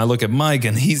pinned and I look at Mike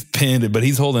and he's pinned, but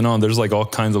he's holding on. There's like all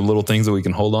kinds of little things that we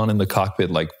can hold on in the cockpit,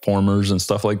 like formers and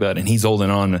stuff like that. And he's holding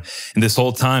on. And this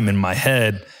whole time in my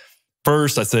head,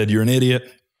 first I said, you're an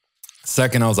idiot.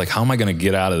 Second, I was like, how am I going to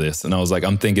get out of this? And I was like,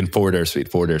 I'm thinking forward airspeed,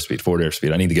 forward airspeed, forward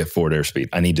airspeed. I need to get forward airspeed.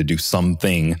 I need to do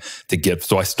something to get.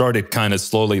 So I started kind of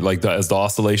slowly, like as the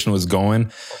oscillation was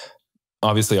going,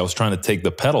 obviously I was trying to take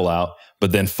the pedal out,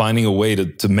 but then finding a way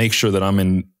to make sure that I'm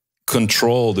in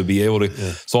control to be able to.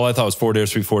 Yeah. So all I thought was forward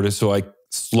airspeed, forward airspeed. So I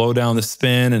slow down the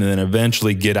spin and then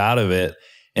eventually get out of it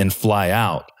and fly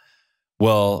out.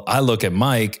 Well, I look at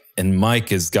Mike and Mike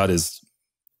has got his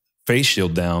face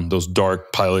shield down, those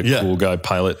dark pilot, cool guy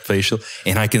pilot face shield.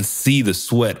 And I can see the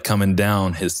sweat coming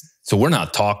down his. So we're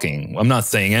not talking. I'm not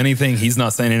saying anything. He's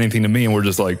not saying anything to me. And we're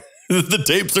just like, the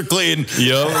tapes are clean.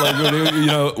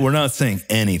 We're not saying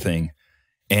anything.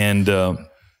 And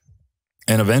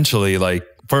eventually, like,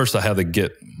 first I had to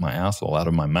get my asshole out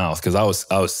of my mouth because I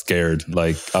was scared.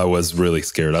 Like, I was really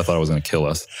scared. I thought it was going to kill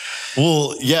us.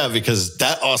 Well, yeah, because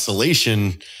that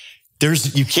oscillation,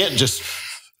 you can't just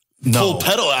pull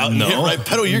pedal out and hit right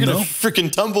pedal. You're going to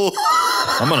freaking tumble.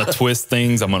 I'm going to twist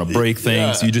things. I'm going to break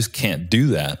things. You just can't do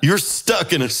that. You're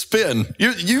stuck in a spin.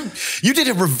 You did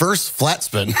a reverse flat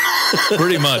spin.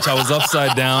 Pretty much. I was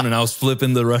upside down and I was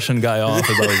flipping the Russian guy off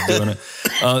as I was doing it.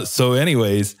 So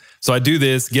anyways, so I do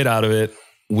this, get out of it.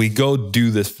 We go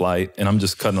do this flight and I'm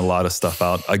just cutting a lot of stuff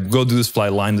out. I go do this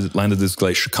flight, landed this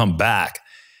glacier, come back.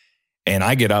 And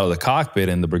I get out of the cockpit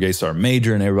and the brigade sergeant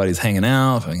major and everybody's hanging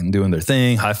out and doing their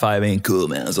thing, high-fiving, cool,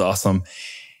 man, it's awesome.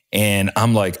 And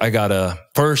I'm like,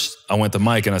 first I went to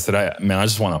Mike and I said, I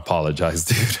just want to apologize,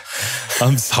 dude.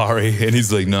 I'm sorry. And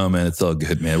he's like, no, man, it's all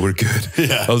good, man. We're good.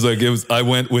 Yeah. I was like, I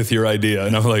went with your idea.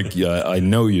 And I'm like, yeah, I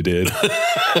know you did.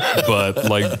 But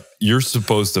like, you're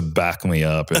supposed to back me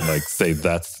up and like say,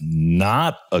 that's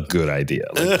not a good idea.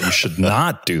 Like, you should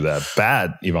not do that.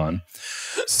 Bad, Ivan.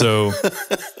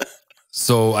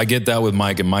 So I get that with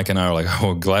Mike and Mike and I are like,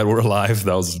 oh, glad we're alive.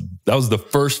 That was the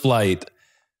first flight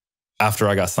after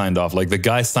I got signed off. Like the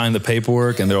guy signed the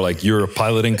paperwork and they're like, you're a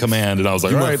pilot in command. And I was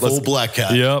like, all right, full black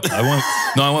hat. Yep.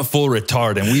 I went full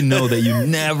retard. And we know that you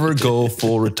never go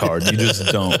full retard. You just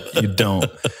don't. You don't.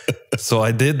 So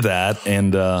I did that.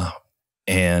 And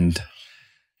then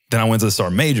I went to the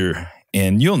sergeant major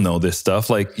and you'll know this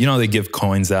stuff. Like, they give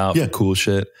coins out for cool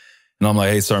shit. And I'm like,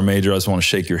 hey, sergeant major, I just want to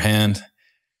shake your hand.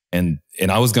 And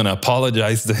I was going to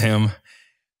apologize to him.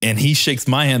 And he shakes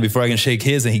my hand before I can shake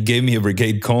his, and he gave me a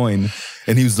brigade coin.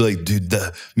 And he was like, dude,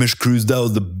 Mr. Cruz, that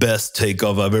was the best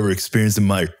takeoff I've ever experienced in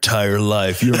my entire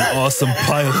life. You're an awesome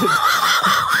pilot.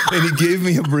 And he gave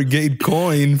me a brigade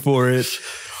coin for it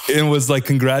and was like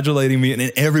congratulating me.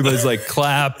 And everybody's like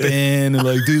clapping and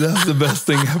like, dude, that was the best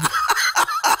thing ever.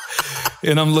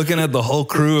 And I'm looking at the whole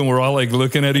crew and we're all like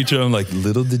looking at each other. I'm like,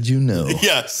 little did you know.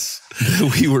 Yes.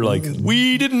 We were like,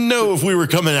 we didn't know if we were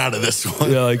coming out of this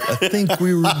one. Yeah, like, I think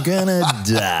we were gonna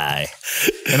die.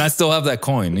 And I still have that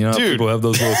coin. Dude, people have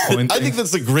those little coin things. I think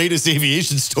that's the greatest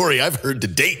aviation story I've heard to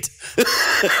date.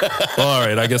 All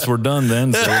right, I guess we're done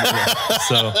then.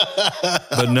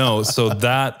 But no, so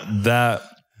that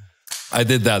I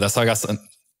did that. That's how I got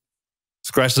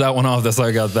scratched that one off. That's how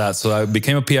I got that. So I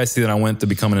became a PIC. Then I went to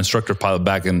become an instructor pilot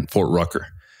back in Fort Rucker.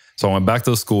 So I went back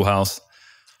to the schoolhouse.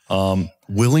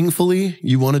 Willingly,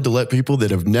 you wanted to let people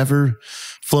that have never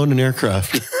flown an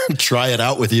aircraft try it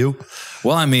out with you?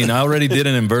 Well, I mean, I already did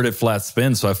an inverted flat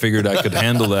spin, so I figured I could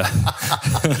handle that.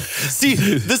 See,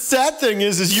 the sad thing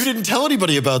is you didn't tell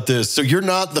anybody about this, so you're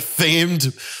not the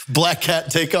famed Black Cat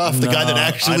Takeoff, the guy that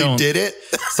actually did it?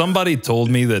 Somebody told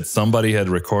me that somebody had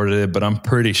recorded it, but I'm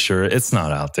pretty sure it's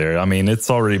not out there. I mean, it's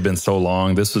already been so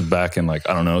long. This was back in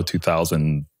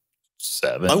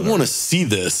 2007. I want to see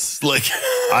this. Like,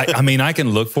 I mean, I can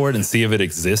look for it and see if it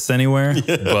exists anywhere,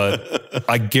 but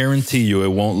I guarantee you it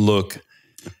won't look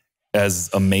as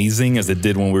amazing as it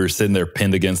did when we were sitting there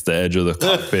pinned against the edge of the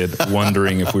cockpit,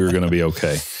 wondering if we were going to be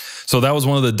okay. So that was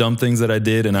one of the dumb things that I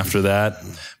did. And after that,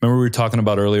 remember we were talking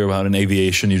about earlier about in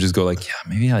aviation, you just go like, yeah,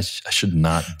 maybe I should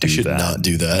not do that. You should not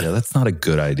do that. Yeah, that's not a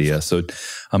good idea. So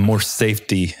I'm more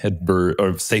safety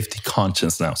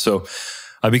conscious now. So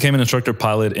I became an instructor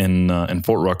pilot in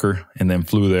Fort Rucker and then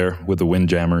flew there with the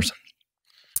Windjammers.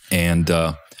 And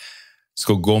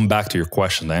so going back to your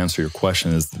question, to answer your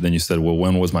question is, then you said, well,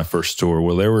 when was my first tour?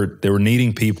 Well, they were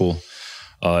needing people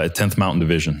at 10th Mountain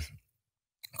Division,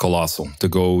 Colossal, to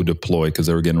go deploy because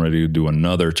they were getting ready to do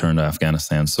another turn to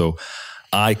Afghanistan. So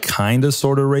I kind of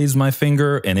sort of raised my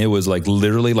finger, and it was like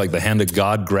literally like the hand of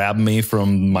God grabbed me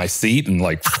from my seat and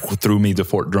like threw me to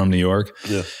Fort Drum, New York.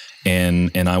 Yeah.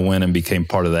 And I went and became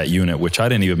part of that unit, which I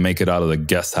didn't even make it out of the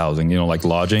guest housing, you know, like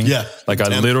lodging. Yeah. Like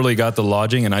I literally got the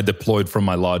lodging and I deployed from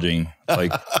my lodging.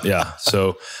 Like, yeah.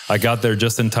 So I got there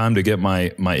just in time to get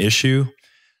my issue,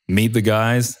 meet the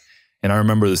guys. And I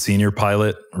remember the senior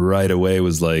pilot right away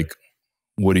was like,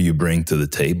 what do you bring to the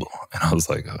table? And I was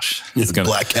like, oh, shit. It's gonna,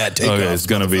 Black Cat Takeoff. Okay, it's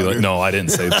going to be like, no, I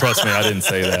didn't say, trust me, I didn't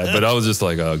say that. But I was just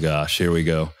like, oh gosh, here we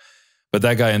go. But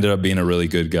that guy ended up being a really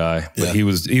good guy. But he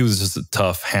was just a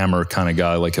tough hammer kind of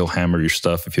guy. Like he'll hammer your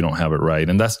stuff if you don't have it right.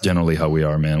 And that's generally how we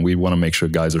are, man. We want to make sure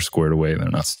guys are squared away. They're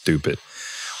not stupid.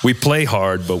 We play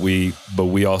hard, but we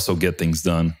also get things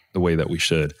done the way that we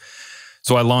should.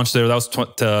 So I launched there. That was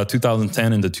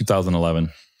 2010 into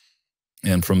 2011.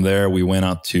 And from there, we went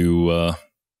out to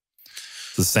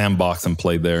the sandbox and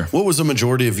played there. What was the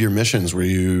majority of your missions? Were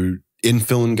you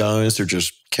infilling guys or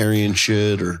just carrying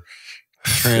shit or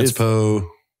transpo?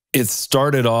 It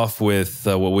started off with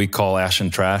what we call ash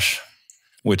and trash,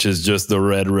 which is just the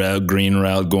red route, green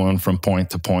route going from point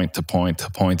to point to point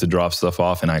to point to drop stuff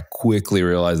off. And I quickly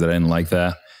realized that I didn't like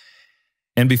that.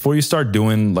 And before you start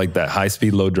doing like that high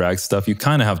speed, low drag stuff, you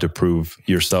kind of have to prove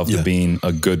yourself to being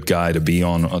a good guy to be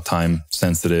on a time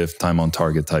sensitive, time on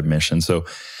target type mission. So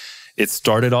it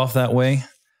started off that way.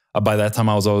 By that time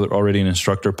I was already an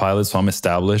instructor pilot, so I'm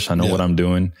established. I know what I'm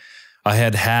doing. I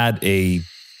had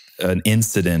an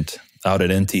incident out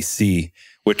at NTC,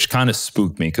 which kind of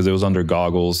spooked me because it was under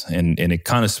goggles and it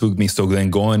kind of spooked me. So then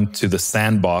going to the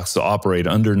sandbox to operate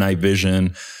under night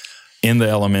vision in the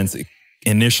elements,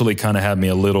 initially kind of had me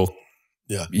a little,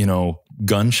 you know,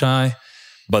 gun shy.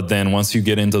 But then once you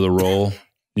get into the role,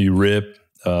 you rip,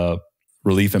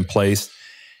 relief in place,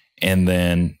 and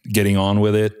then getting on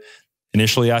with it.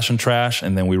 Initially ash and trash,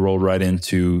 and then we rolled right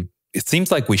into, it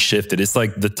seems like we shifted. It's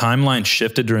like the timeline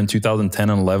shifted during 2010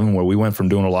 and 11 where we went from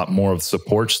doing a lot more of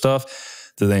support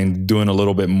stuff to then doing a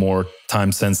little bit more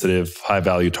time sensitive, high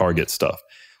value target stuff.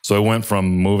 So it went from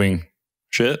moving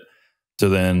shit to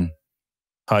then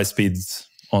high speeds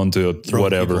onto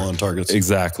whatever on targets.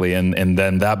 Exactly. And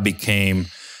then that became,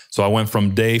 so I went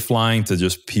from day flying to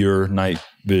just pure night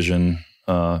vision,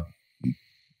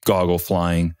 goggle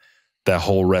flying that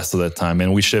whole rest of that time.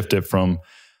 And we shifted from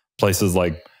places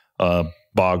like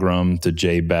Bagram to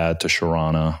J-Bad to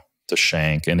Sharana to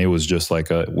Shank. And it was just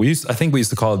like I think we used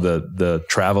to call it the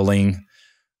traveling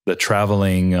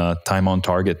time on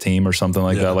target team or something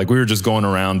like that. Like we were just going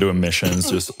around doing missions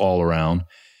just all around.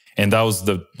 And that was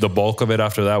the bulk of it.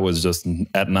 After that was just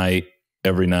at night,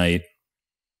 every night,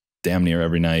 damn near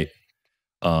every night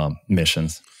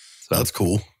missions. So that's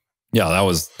cool. Yeah, that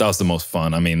was the most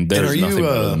fun. I mean, there's nothing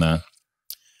better than that.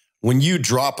 When you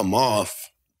drop them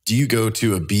off, do you go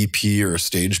to a BP or a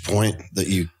stage point that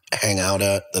you hang out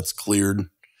at that's cleared?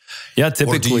 Yeah,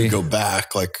 typically. Or do you go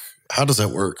back? Like, how does that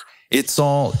work? It's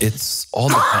all it's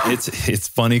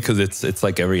funny because it's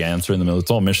like every answer in the middle. It's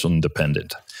all mission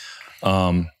dependent.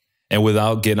 And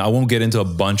without I won't get into a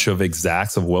bunch of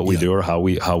exacts of what we do or how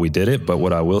we did it. But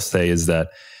what I will say is that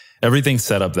everything's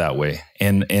set up that way.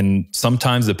 And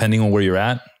sometimes depending on where you're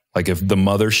at, like if the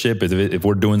mothership, if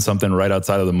we're doing something right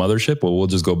outside of the mothership, well, we'll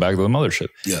just go back to the mothership.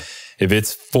 Yeah. If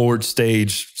it's forward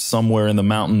stage somewhere in the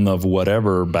mountain of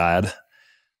whatever bad,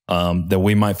 then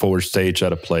we might forward stage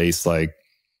at a place like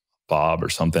Bob or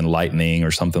something, Lightning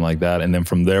or something like that. And then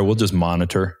from there, we'll just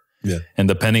monitor. Yeah. And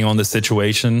depending on the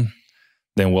situation,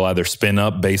 then we'll either spin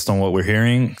up based on what we're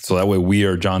hearing. So that way we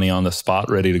are Johnny on the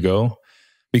spot, ready to go.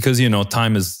 Because, you know,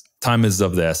 time is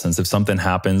of the essence. If something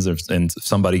happens and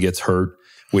somebody gets hurt,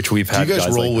 which we've had. Do you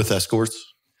guys roll like with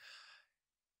escorts?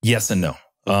 Yes and no.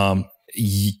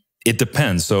 It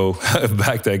depends. So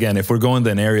back to, again, if we're going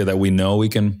to an area that we know we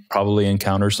can probably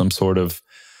encounter some sort of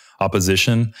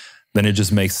opposition, then it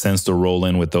just makes sense to roll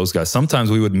in with those guys.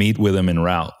 Sometimes we would meet with them en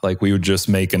route. Like we would just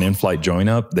make an in-flight join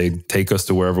up. They'd take us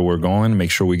to wherever we're going,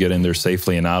 make sure we get in there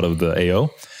safely and out of the AO.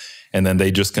 And then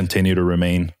they just continue to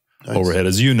remain overhead.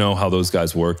 As you know how those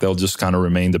guys work, they'll just kind of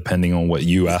remain depending on what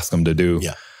you ask them to do.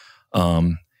 Yeah.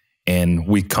 and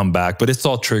we come back, but it's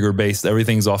all trigger based.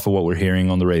 Everything's off of what we're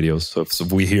hearing on the radios. So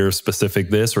if we hear specific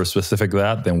this or specific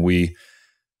that, then we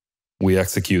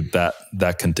execute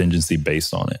that contingency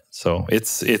based on it. So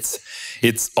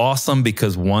it's awesome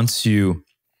because once you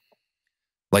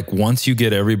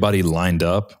get everybody lined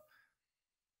up,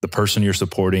 the person you're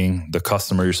supporting, the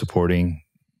customer you're supporting,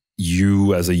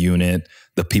 you as a unit,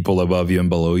 the people above you and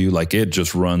below you, like it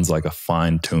just runs like a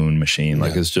fine-tuned machine.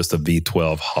 Like it's just a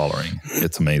V12 hollering.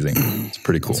 It's amazing. It's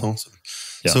pretty cool. That's awesome.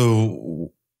 Yeah.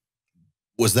 So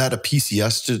was that a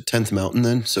PCS to 10th Mountain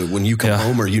then? So when you come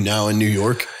home, are you now in New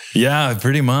York? Yeah,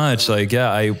 pretty much. Like,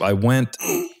 yeah, I went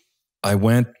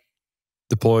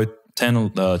deployed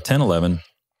 10, 11,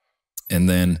 and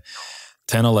then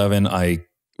 10, 11,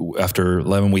 after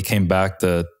 11, we came back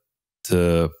to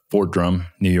Fort Drum,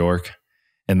 New York.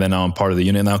 And then now I'm part of the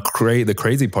unit. Now, the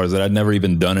crazy part is that I'd never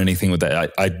even done anything with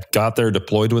that. I got there,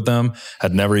 deployed with them,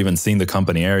 had never even seen the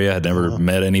company area, had never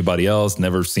met anybody else,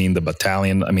 never seen the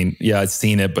battalion. I mean, yeah, I'd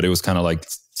seen it, but it was kind of like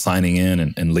signing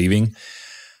in and leaving.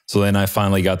 So then I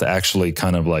finally got to actually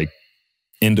kind of like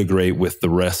integrate with the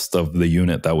rest of the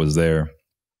unit that was there.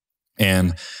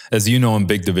 And as you know, in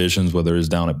big divisions, whether it's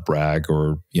down at Bragg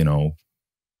or, you know,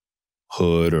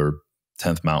 Hood or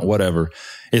 10th Mountain, whatever,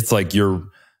 it's like you're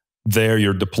there,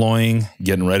 you're deploying,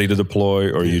 getting ready to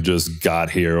deploy, or you just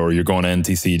got here, or you're going to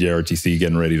NTC, JRTC,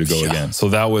 getting ready to go again. So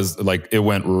that was like, it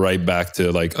went right back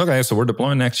to like, okay, so we're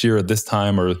deploying next year at this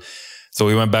time. Or so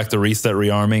we went back to reset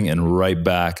rearming and right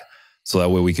back. So that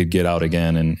way we could get out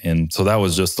again. And so that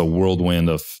was just a whirlwind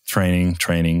of training,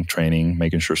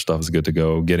 making sure stuff is good to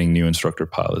go, getting new instructor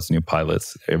pilots, new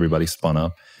pilots, everybody spun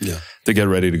up to get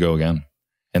ready to go again.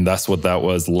 And that's what that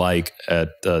was like at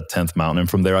 10th Mountain. And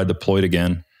from there, I deployed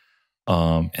again.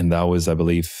 And that was, I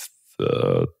believe,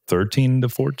 13 to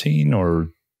 14 or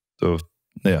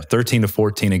 13 to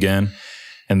 14 again.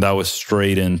 And that was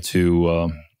straight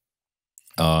into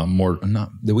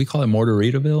did we call it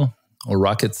Mortaritaville or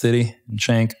Rocket City in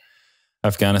Shank,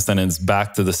 Afghanistan? And it's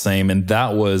back to the same. And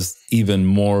that was even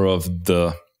more of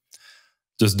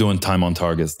just doing time on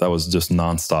targets. That was just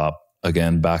nonstop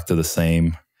again, back to the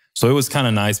same. So it was kind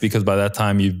of nice because by that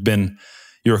time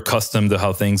you're accustomed to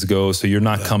how things go. So you're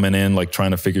not coming in like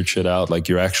trying to figure shit out. Like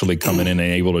you're actually coming in and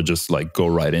able to just like go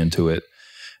right into it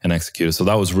and execute it. So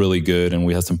that was really good. And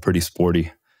we had some pretty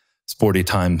sporty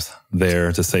times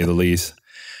there, to say the least.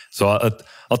 So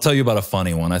I'll tell you about a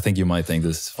funny one. I think you might think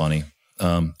this is funny.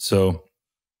 So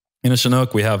in a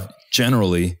Chinook, we have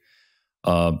generally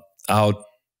out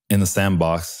in the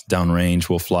sandbox downrange,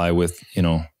 we'll fly with, you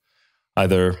know,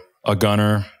 either a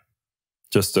gunner,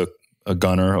 just a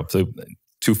gunner up to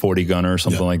 240 gunner or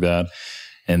something like that.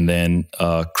 And then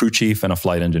a crew chief and a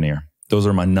flight engineer. Those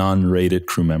are my non-rated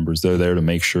crew members. They're there to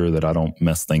make sure that I don't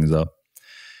mess things up.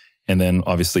 And then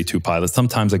obviously 2 pilots,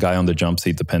 sometimes a guy on the jump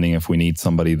seat, depending if we need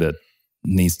somebody that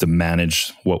needs to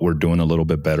manage what we're doing a little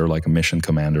bit better, like a mission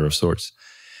commander of sorts.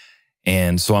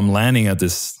 And so I'm landing at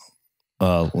this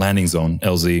landing zone,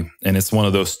 LZ, and it's one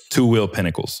of those 2-wheel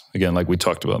pinnacles. Again, like we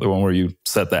talked about, the one where you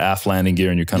set the aft landing gear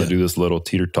and you kind of do this little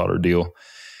teeter-totter deal.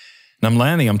 And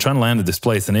I'm trying to land at this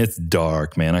place, and it's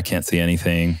dark, man. I can't see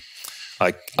anything.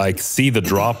 I see the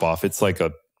drop-off. It's like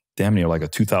damn near like a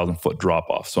 2,000-foot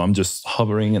drop-off. So I'm just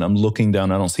hovering, and I'm looking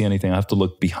down. I don't see anything. I have to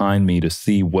look behind me to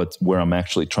see where I'm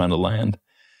actually trying to land.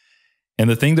 And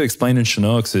the thing to explain in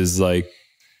Chinooks is like,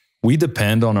 we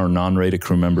depend on our non-rated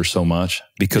crew members so much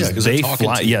because they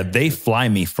fly. Yeah, they fly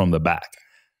me from the back.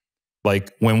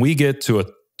 Like when we get to a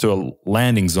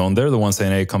landing zone, they're the ones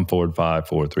saying, "Hey, come forward, 5,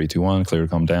 4, 3, 2, 1, clear,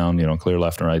 come down. You know, clear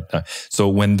left and right." So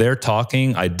when they're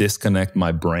talking, I disconnect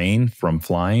my brain from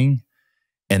flying,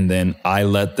 and then I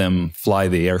let them fly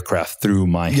the aircraft through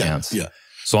my hands. Yeah.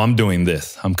 So I'm doing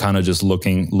this. I'm kind of just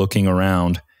looking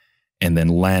around. And then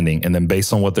landing. And then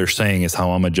based on what they're saying is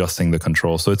how I'm adjusting the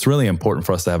control. So it's really important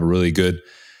for us to have a really good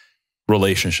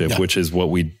relationship, which is what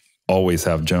we always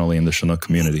have generally in the Chinook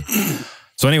community.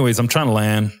 So anyways, I'm trying to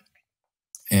land.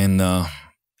 And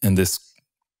this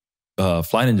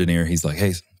flight engineer, he's like,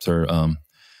 "Hey, sir,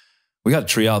 we got to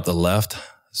tree out the left.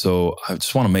 So I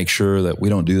just want to make sure that we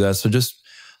don't do that. So just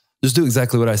do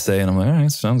exactly what I say." And I'm like, "All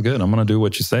right, sounds good. I'm going to do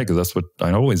what you say because that's what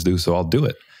I always do. So I'll do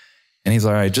it." And he's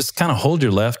like, "All right, just kind of hold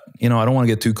your left. You know, I don't want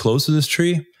to get too close to this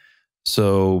tree.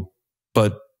 So,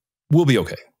 but we'll be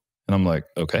okay." And I'm like,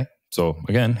 "Okay." So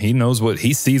again, he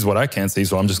sees what I can't see.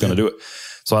 So I'm just going to do it.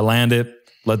 So I land it,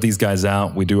 let these guys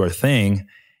out. We do our thing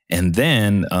and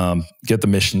then get the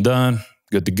mission done.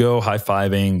 Good to go.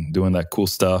 High-fiving, doing that cool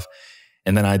stuff.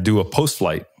 And then I do a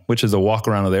post-flight, which is a walk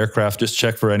around of the aircraft. Just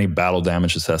check for any battle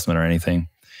damage assessment or anything.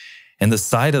 And the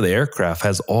side of the aircraft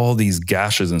has all these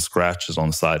gashes and scratches on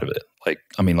the side of it.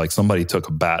 Like somebody took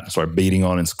a bat and started beating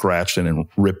on and scratched it and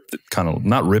ripped it, kind of,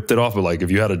 not ripped it off, but like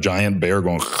if you had a giant bear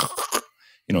going,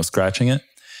 scratching it.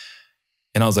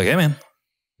 And I was like, hey man,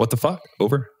 what the fuck?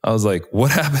 Over. I was like,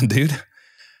 what happened, dude?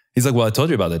 He's like, well, I told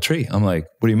you about that tree. I'm like,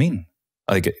 what do you mean?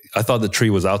 Like, I thought the tree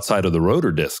was outside of the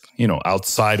rotor disc,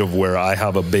 outside of where I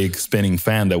have a big spinning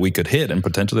fan that we could hit and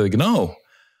potentially like, no.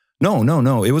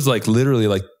 It was like literally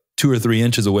like 2 or 3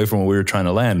 inches away from where we were trying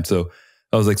to land. So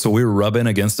I was like, so we were rubbing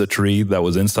against a tree that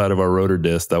was inside of our rotor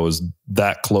disc that was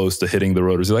that close to hitting the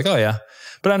rotors. He's like, oh yeah,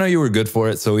 but I know you were good for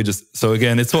it. So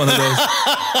again, it's one of those.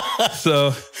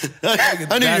 So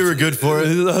I knew you were good for it.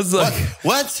 I was like,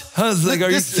 what? I was like, are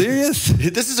you serious?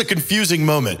 This is a confusing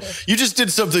moment. You just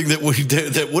did something that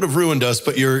would have ruined us,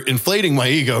 but you're inflating my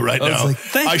ego right now. Like,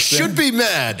 thanks, I should be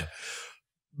mad,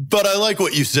 but I like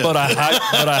what you said. But I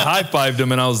high-fived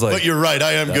him and I was like, but you're right.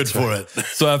 I am good for it.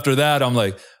 So after that, I'm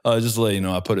like, just to let you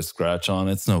know, I put a scratch on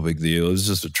it. It's no big deal. It was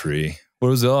just a tree. What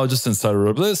was it? Oh, just inside a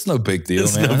road. But it's no big deal,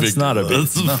 man. It's not a big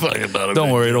deal. Don't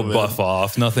worry, it'll buff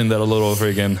off. Nothing that a little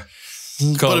friggin',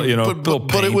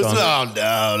 but it was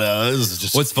no. This is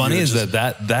just. What's funny is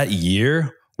that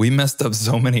year we messed up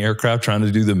so many aircraft trying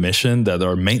to do the mission that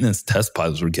our maintenance test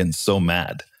pilots were getting so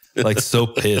mad, like so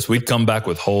pissed. We'd come back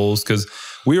with holes because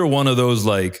we were one of those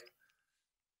like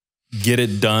get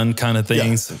it done kind of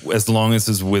things, as long as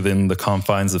it's within the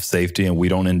confines of safety and we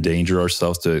don't endanger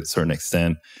ourselves to a certain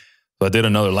extent. So I did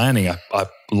another landing. I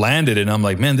landed and I'm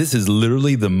like, man, this is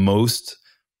literally the most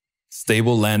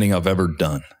stable landing I've ever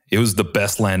done. It was the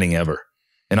best landing ever.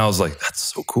 And I was like, that's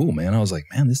so cool, man. I was like,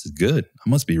 man, this is good. I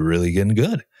must be really getting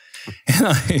good.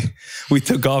 And we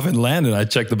took off and landed. I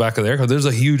checked the back of the aircraft. There's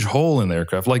a huge hole in the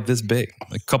aircraft, like this big,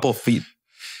 like a couple of feet.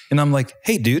 And I'm like,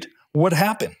 hey, dude, what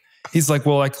happened? He's like,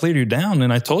 well, I cleared you down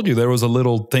and I told you there was a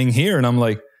little thing here. And I'm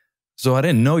like, so I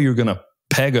didn't know you were going to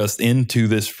peg us into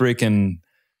this freaking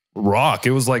rock.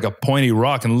 It was like a pointy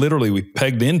rock and literally we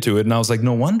pegged into it. And I was like,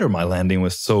 no wonder my landing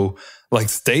was so like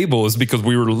stable, is because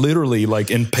we were literally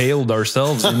like impaled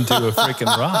ourselves into a freaking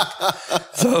rock.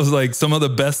 So I was like, some of the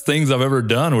best things I've ever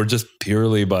done were just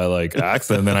purely by like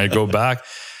accident. And then I go back,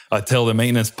 I tell the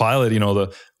maintenance pilot,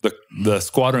 the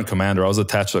squadron commander, I was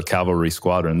attached to a cavalry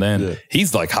squadron. Then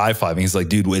he's like high-fiving. He's like,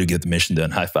 dude, way to get the mission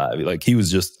done. High five. Like he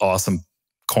was just awesome.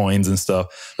 Coins and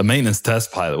stuff. The maintenance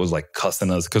test pilot was like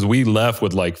cussing us because we left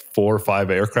with like 4 or 5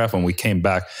 aircraft and we came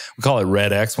back. We call it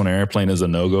Red X when an airplane is a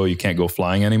no-go. You can't go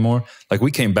flying anymore. Like we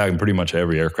came back and pretty much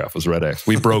every aircraft was Red X.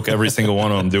 We broke every single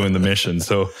one of them doing the mission.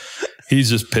 So he's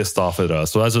just pissed off at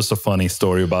us. So that's just a funny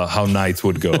story about how nights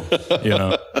would go,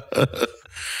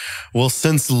 Well,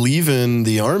 since leaving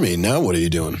the Army, now what are you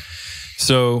doing?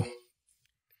 So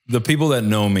the people that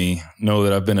know me know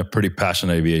that I've been a pretty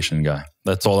passionate aviation guy.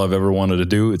 That's all I've ever wanted to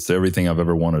do. It's everything I've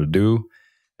ever wanted to do,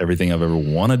 everything I've ever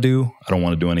want to do. I don't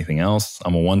want to do anything else.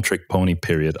 I'm a one-trick pony,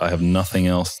 period. I have nothing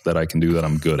else that I can do that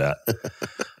I'm good at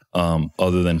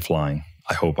other than flying.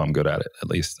 I hope I'm good at it, at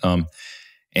least.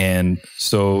 And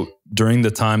so during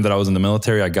the time that I was in the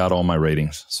military, I got all my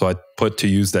ratings. So I put to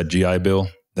use that GI Bill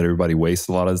that everybody wastes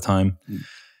a lot of the time.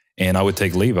 And I would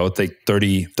take leave. I would take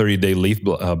 30-day leave,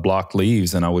 block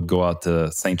leaves, and I would go out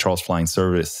to St. Charles Flying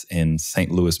Service in St.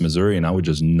 Louis, Missouri, and I would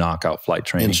just knock out flight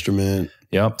training. Instrument.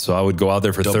 Yep. So I would go out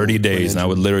there for 30 days, and I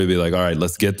would literally be like, all right,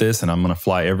 let's get this, and I'm going to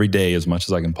fly every day as much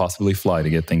as I can possibly fly to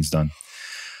get things done.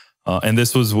 And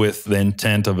this was with the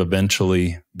intent of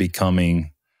eventually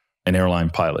becoming an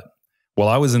airline pilot. While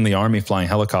I was in the Army flying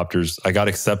helicopters, I got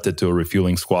accepted to a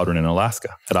refueling squadron in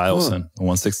Alaska at Eielson, the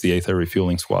 168th Air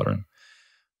Refueling Squadron.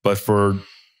 But for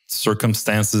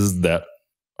circumstances that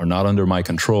are not under my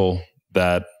control,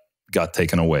 that got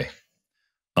taken away.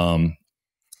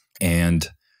 And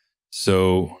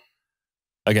so,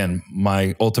 again,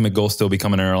 my ultimate goal is still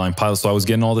become an airline pilot. So I was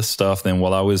getting all this stuff. Then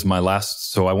while I was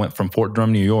so I went from Fort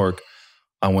Drum, New York,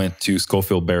 I went to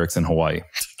Schofield Barracks in Hawaii.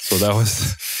 So that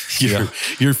was...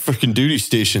 Your freaking duty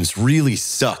stations really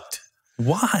sucked.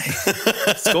 Why?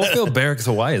 Schofield Barracks,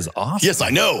 Hawaii is awesome. Yes, I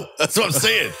know. That's what I'm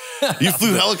saying. You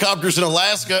flew helicopters in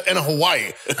Alaska and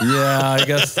Hawaii. Yeah, I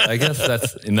guess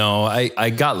that's... No, I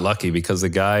got lucky because the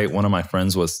guy, one of my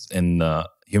friends was in the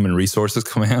Human Resources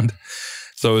Command.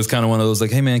 So it was kind of one of those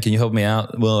like, hey, man, can you help me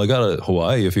out? Well, I got a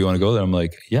Hawaii if you want to go there. I'm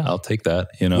like, yeah, I'll take that.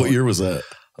 What year was that?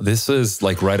 This is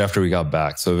like right after we got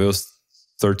back. So if it was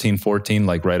 13, 14,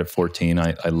 like right at 14,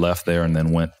 I left there and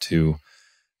then went to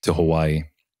Hawaii.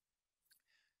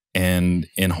 And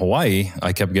in Hawaii,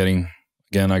 I kept getting,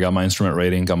 again, I got my instrument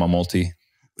rating, got my multi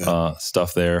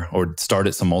stuff there, or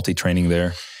started some multi training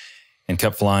there and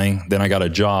kept flying. Then I got a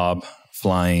job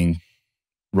flying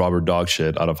Robert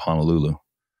Dogshit out of Honolulu.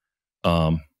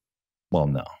 Well,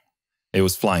 no. It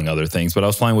was flying other things, but I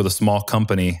was flying with a small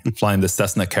company, flying the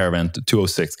Cessna Caravan,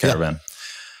 206 Caravan. Yeah.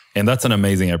 And that's an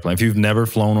amazing airplane. If you've never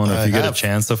flown one, or if you get a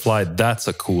chance to fly, that's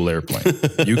a cool airplane.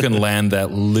 You can land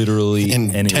that literally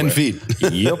in anywhere. 10 feet.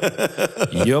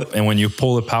 Yep. And when you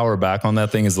pull the power back on that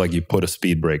thing, it's like you put a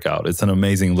speed brake out. It's an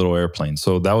amazing little airplane.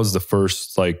 So that was the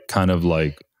first kind of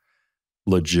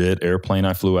legit airplane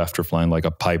I flew after flying like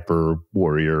a Piper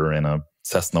Warrior and a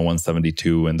Cessna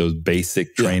 172 and those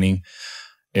basic training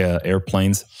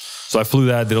airplanes. So I flew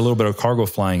that, did a little bit of cargo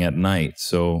flying at night.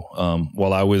 So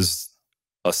while I was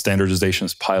a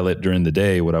standardizations pilot during the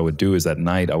day, what I would do is at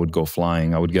night, I would go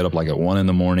flying. I would get up like at 1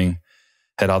 a.m,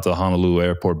 head out to the Honolulu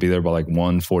airport, be there by like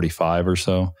 1:45 or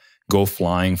so, go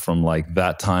flying from like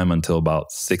that time until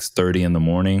about 6:30 in the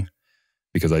morning,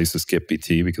 because I used to skip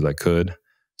PT because I could.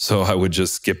 So I would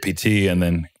just skip PT. And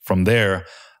then from there,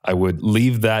 I would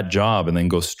leave that job and then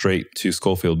go straight to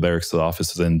Schofield Barracks to the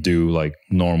office and do like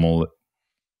normal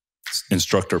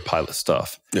instructor pilot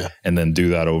stuff. Yeah. And then do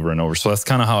that over and over. So that's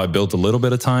kind of how I built a little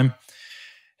bit of time.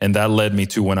 And that led me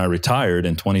to when I retired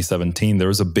in 2017, there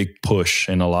was a big push,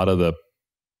 and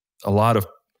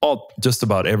just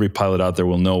about every pilot out there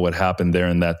will know what happened there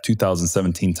in that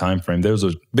 2017 timeframe. There was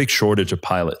a big shortage of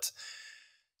pilots.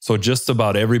 So just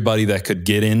about everybody that could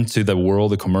get into the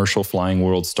world, the commercial flying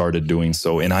world, started doing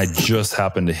so. And I just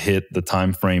happened to hit the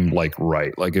time frame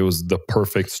right. Like it was the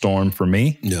perfect storm for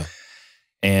me. Yeah.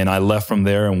 And I left from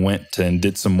there and went and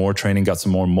did some more training, got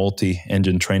some more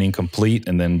multi-engine training complete,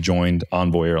 and then joined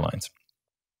Envoy Airlines.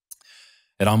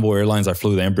 At Envoy Airlines, I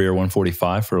flew the Embraer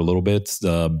 145 for a little bit,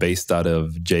 based out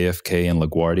of JFK and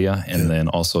LaGuardia, and then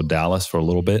also Dallas for a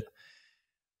little bit.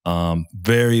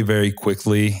 Very, very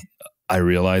quickly, I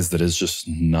realized that it's just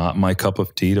not my cup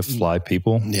of tea to fly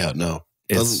people. Yeah, no.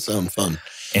 It doesn't sound fun.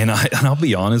 And I'll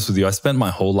be honest with you, I spent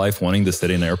my whole life wanting to sit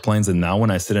in airplanes, and now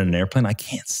when I sit in an airplane, I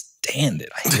can't stand it.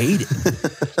 I hate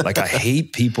it. Like I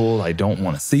hate people. I don't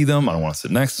want to see them. I don't want to sit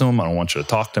next to them. I don't want you to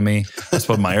talk to me. Just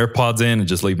put my AirPods in and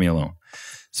just leave me alone.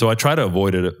 So I try to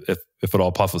avoid it if at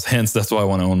all possible. Hence, that's why I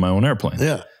want to own my own airplane.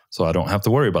 Yeah. So I don't have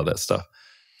to worry about that stuff.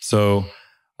 So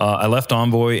I left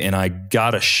Envoy and I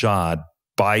got a shot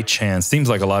by chance. Seems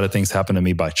like a lot of things happen to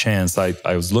me by chance. I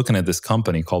was looking at this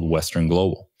company called Western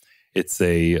Global. It's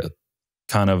a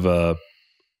kind of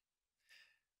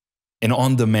an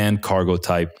on-demand cargo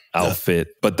type outfit,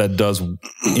 but that does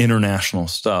international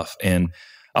stuff. And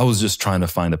I was just trying to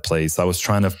find a place. I was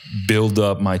trying to build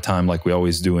up my time like we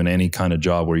always do in any kind of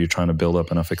job where you're trying to build up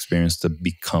enough experience to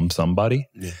become somebody.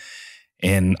 Yeah.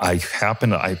 And I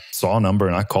saw a number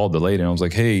and I called the lady and I was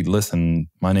like, hey, listen,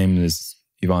 my name is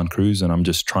Ivan Cruz and I'm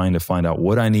just trying to find out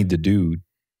what I need to do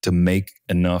to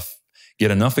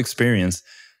get enough experience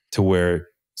to where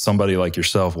somebody like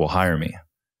yourself will hire me.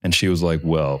 And she was like,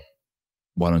 well,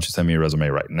 why don't you send me your resume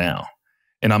right now?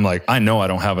 And I'm like, I know I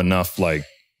don't have enough like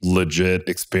legit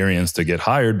experience to get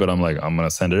hired, but I'm like, I'm going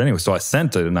to send it anyway. So I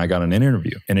sent it and I got an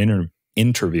interview.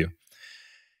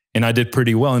 And I did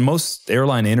pretty well. In most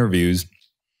airline interviews,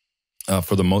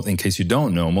 in case you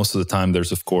don't know, most of the time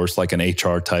there's of course like an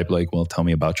HR type, like, well, tell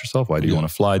me about yourself. Why do you want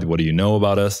to fly? What do you know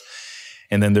about us?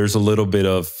 And then there's a little bit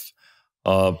of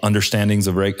understandings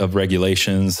of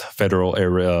regulations,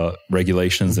 federal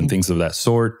regulations and things of that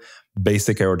sort.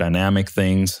 Basic aerodynamic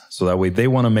things. So that way they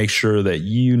want to make sure that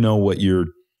you know what you're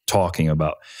talking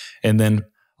about. And then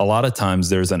a lot of times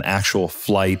there's an actual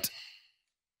flight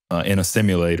in a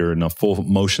simulator, in a full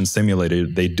motion simulator,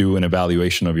 they do an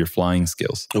evaluation of your flying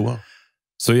skills. Oh, wow.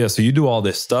 So yeah, so you do all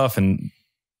this stuff. And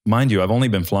mind you, I've only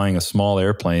been flying a small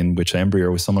airplane, which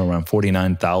Embraer was somewhere around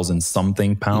 49,000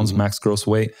 something pounds max gross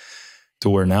weight, to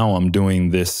where now I'm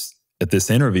doing this, at this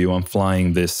interview, I'm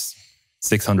flying this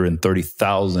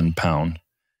 630,000 pound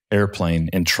airplane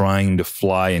and trying to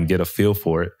fly and get a feel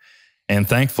for it. And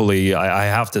thankfully, I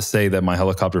have to say that my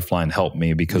helicopter flying helped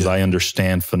me because I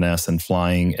understand finesse and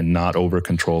flying and not over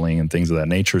controlling and things of that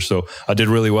nature. So I did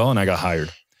really well and I got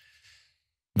hired.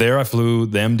 There I flew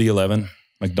the MD-11,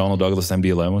 McDonnell Douglas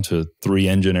MD-11, which is a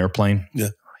 3-engine airplane. Yeah.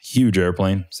 Huge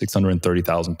airplane,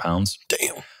 630,000 pounds.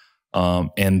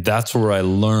 Damn. And that's where I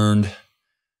learned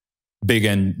big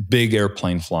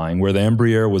airplane flying, where the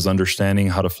Embraer was understanding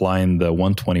how to fly in the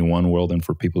 121 world. And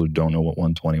for people who don't know what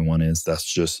 121 is, that's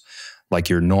just like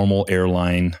your normal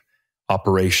airline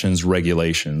operations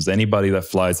regulations. Anybody that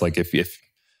flies, like if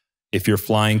you're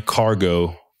flying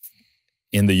cargo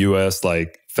in the US,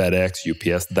 like FedEx,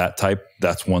 UPS,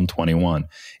 that's 121.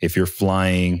 If you're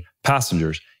flying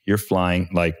passengers, you're flying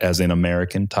like as in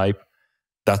American type,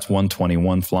 that's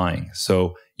 121 flying.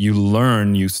 So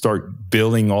you start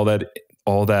building all that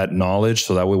all that knowledge,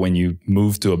 so that way when you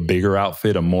move to a bigger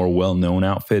outfit, a more well-known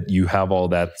outfit, you have all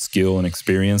that skill and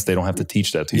experience. They don't have to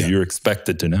teach that to you. You're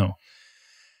expected to know.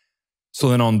 So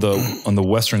then on the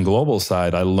Western Global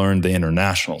side, I learned the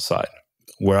international side,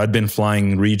 where I'd been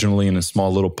flying regionally in a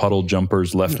small little puddle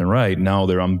jumpers left and right. Now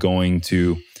I'm going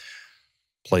to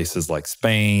places like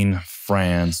Spain,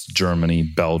 France, Germany,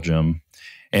 Belgium.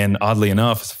 And oddly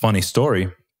enough, it's a funny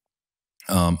story.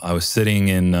 I was sitting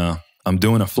in, I'm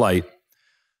doing a flight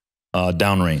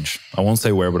downrange. I won't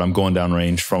say where, but I'm going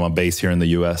downrange from a base here in the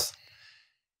US.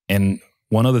 And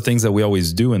one of the things that we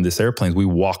always do in this airplane is we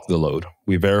walk the load.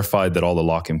 We verified that all the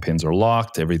locking pins are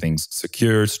locked, everything's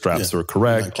secured, straps are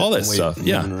correct, all that stuff.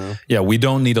 Yeah, we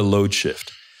don't need a load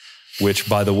shift. Which,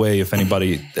 by the way, if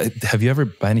anybody, have you ever,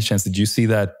 by any chance, did you see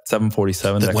that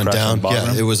 747 that went down?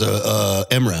 Yeah, it was a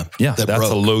MRAP. Yeah, that's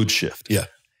broke. A load shift. Yeah.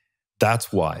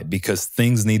 That's why, because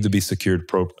things need to be secured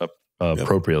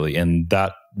appropriately, and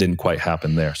that didn't quite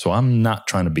happen there. So I'm not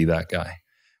trying to be that guy,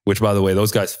 which, by the way,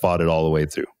 those guys fought it all the way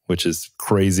through, which is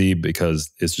crazy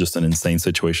because it's just an insane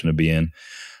situation to be in,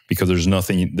 because there's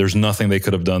nothing they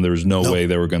could have done. There was no way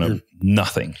they were going to,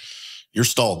 nothing. You're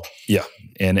stalled. Yeah.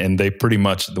 And they pretty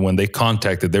much, when they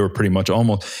contacted, they were pretty much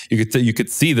almost, you could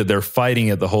see that they're fighting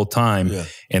it the whole time,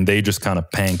 and they just kind of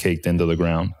pancaked into the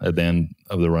ground at the end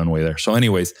of the runway there. So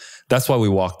anyways, that's why we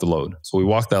walked the load. So we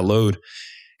walked that load,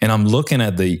 and I'm looking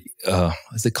at the,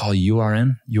 is it called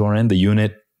URN? URN, the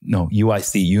unit, no,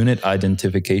 UIC, Unit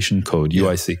Identification Code,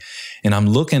 UIC. And I'm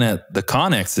looking at the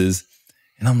connexes,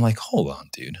 and I'm like, hold on,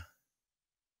 dude.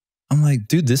 I'm like,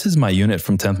 dude, this is my unit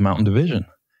from 10th Mountain Division.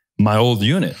 My old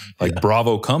unit, like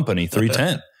Bravo Company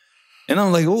 310. And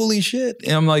I'm like, holy shit.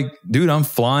 And I'm like, dude, I'm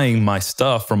flying my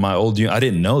stuff from my old unit. I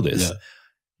didn't know this,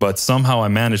 but somehow I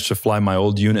managed to fly my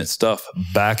old unit stuff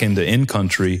back into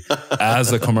in-country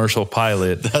as a commercial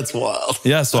pilot. That's wild.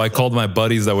 Yeah. So I called my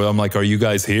buddies I'm like, are you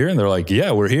guys here? And they're like,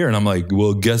 yeah, we're here. And I'm like,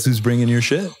 well, guess who's bringing your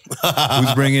shit?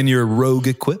 Who's bringing your rogue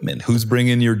equipment? Who's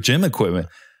bringing your gym equipment?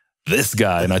 This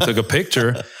guy. And I took a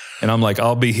picture. And I'm like,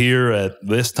 I'll be here at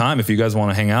this time. If you guys want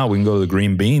to hang out, we can go to the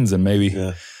Green Beans and maybe,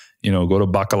 go to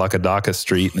Bakalakadaka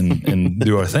Street and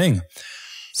do our thing.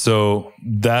 So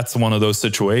that's one of those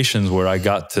situations where I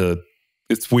got to,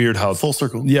 it's weird how full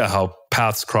circle. Yeah. How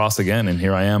paths cross again. And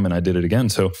here I am, and I did it again.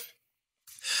 So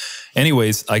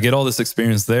anyways, I get all this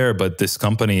experience there, but this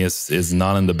company is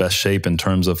not in the best shape in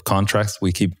terms of contracts.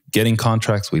 We keep getting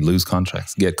contracts, we lose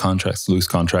contracts, get contracts, lose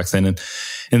contracts. And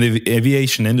in the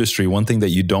aviation industry, one thing that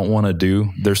you don't want to do,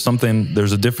 there's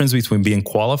a difference between being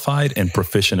qualified and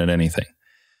proficient at anything.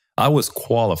 I was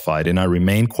qualified and I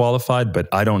remain qualified, but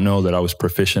I don't know that I was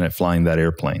proficient at flying that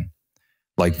airplane,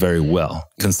 like very well,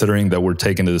 considering that we're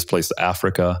taken to this place,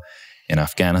 Africa and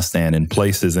Afghanistan and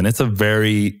places. And it's a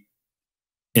very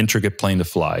intricate plane to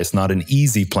fly. It's not an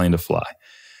easy plane to fly.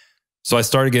 So I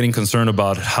started getting concerned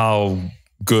about how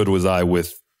good was I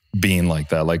with being like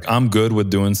that. Like, I'm good with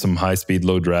doing some high speed,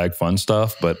 low drag, fun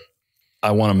stuff, but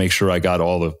I want to make sure I got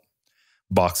all the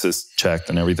boxes checked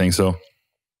and everything. So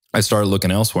I started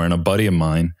looking elsewhere, and a buddy of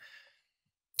mine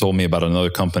told me about another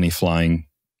company flying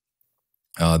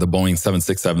the Boeing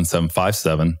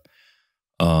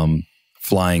 767-757,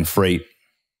 flying freight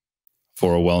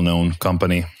for a well-known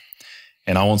company.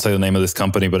 And I won't say the name of this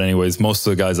company, but anyways, most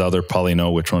of the guys out there probably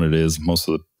know which one it is. Most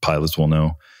of the pilots will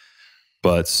know.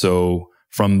 But so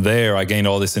from there, I gained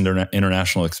all this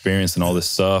international experience and all this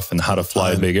stuff and how to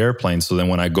fly a big airplane. So then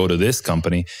when I go to this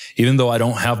company, even though I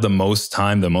don't have the most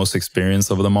time, the most experience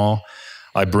of them all,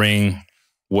 I bring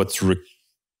what's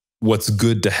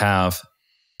good to have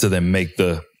to then make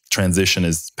the transition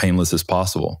as painless as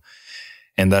possible.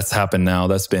 And that's happened now.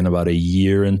 That's been about a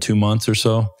year and 2 months or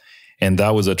so. And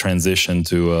that was a transition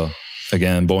to,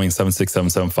 again, Boeing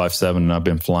 767-757, and I've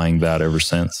been flying that ever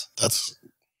since.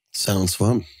 Sounds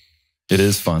fun. It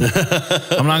is fun.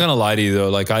 I'm not going to lie to you, though.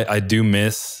 Like, I do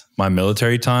miss my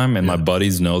military time, and my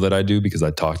buddies know that I do because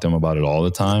I talk to them about it all the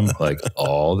time, like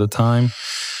all the time.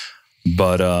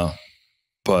 But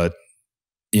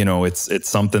you know, it's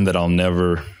something that I'll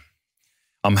never,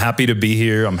 I'm happy to be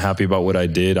here. I'm happy about what I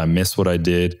did. I miss what I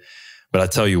did. But I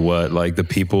tell you what, like the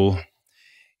people,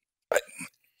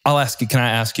 I'll ask you, can I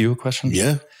ask you a question?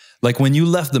 Yeah. Like when you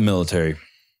left the military,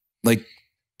 like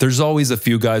there's always a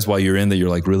few guys while you're in that you're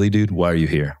like, really, dude, why are you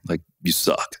here? Like you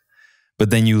suck. But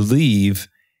then you leave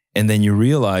and then you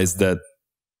realize that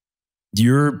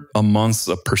you're amongst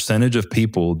a percentage of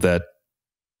people that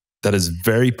is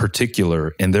very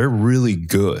particular and they're really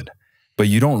good. but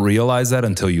you don't realize that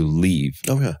until you leave.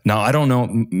 Okay. Now, I don't know,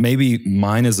 maybe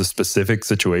mine is a specific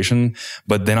situation,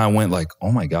 but then I went like,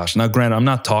 oh my gosh. Now, granted, I'm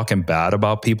not talking bad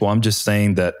about people. I'm just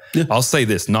saying that, I'll say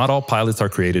this, not all pilots are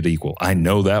created equal. I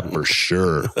know that for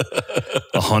sure,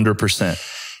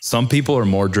 100%. Some people are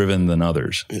more driven than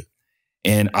others. Yeah.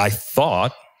 And I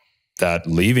thought that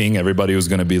leaving, everybody was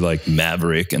going to be like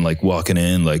maverick and like walking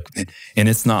in, like, and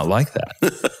it's not like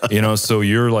that, you know? So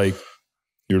you're like,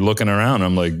 you're looking around.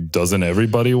 I'm like, doesn't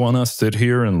everybody want to sit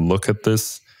here and look at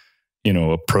this, you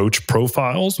know, approach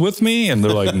profiles with me? And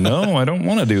they're like, no, I don't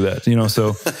want to do that. You know,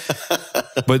 so,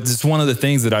 but it's one of the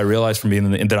things that I realized from being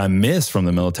that I miss from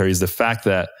the military is the fact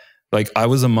that like I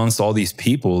was amongst all these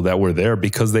people that were there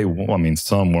because they, I mean,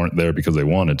 some weren't there because they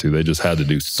wanted to, they just had to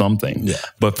do something. Yeah.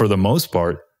 But for the most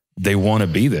part, they want to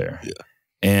be there. Yeah.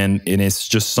 And it's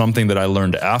just something that I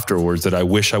learned afterwards that I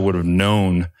wish I would have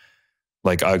known.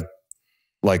 Like I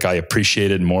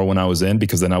appreciated more when I was in,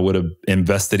 because then I would have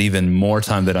invested even more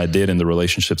time than I did in the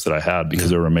relationships that I had,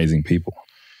 because they were amazing people.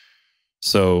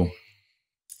 So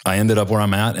I ended up where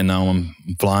I'm at, and now I'm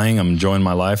flying. I'm enjoying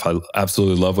my life. I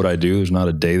absolutely love what I do. There's not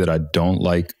a day that I don't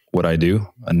like what I do.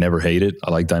 I never hate it. I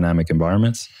like dynamic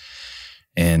environments.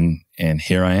 And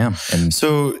here I am. And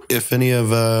so if any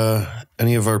of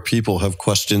our people have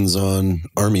questions on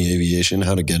Army aviation,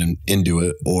 how to get into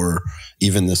it, or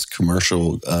even this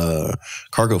commercial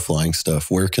cargo flying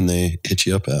stuff, where can they hit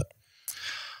you up at?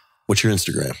 What's your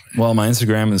Instagram? Well, my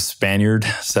Instagram is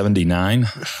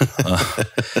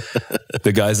Spaniard79.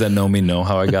 The guys that know me know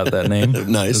how I got that name.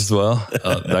 Nice. As well.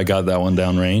 I got that one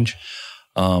downrange.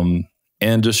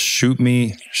 And just shoot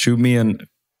me an,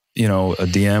 you know, a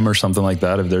DM or something like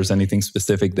that if there's anything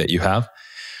specific that you have,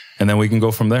 and then we can go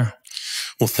from there.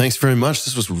 Well, thanks very much.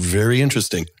 This was very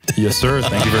interesting. Yes, sir.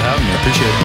 Thank you for having me. I appreciate it.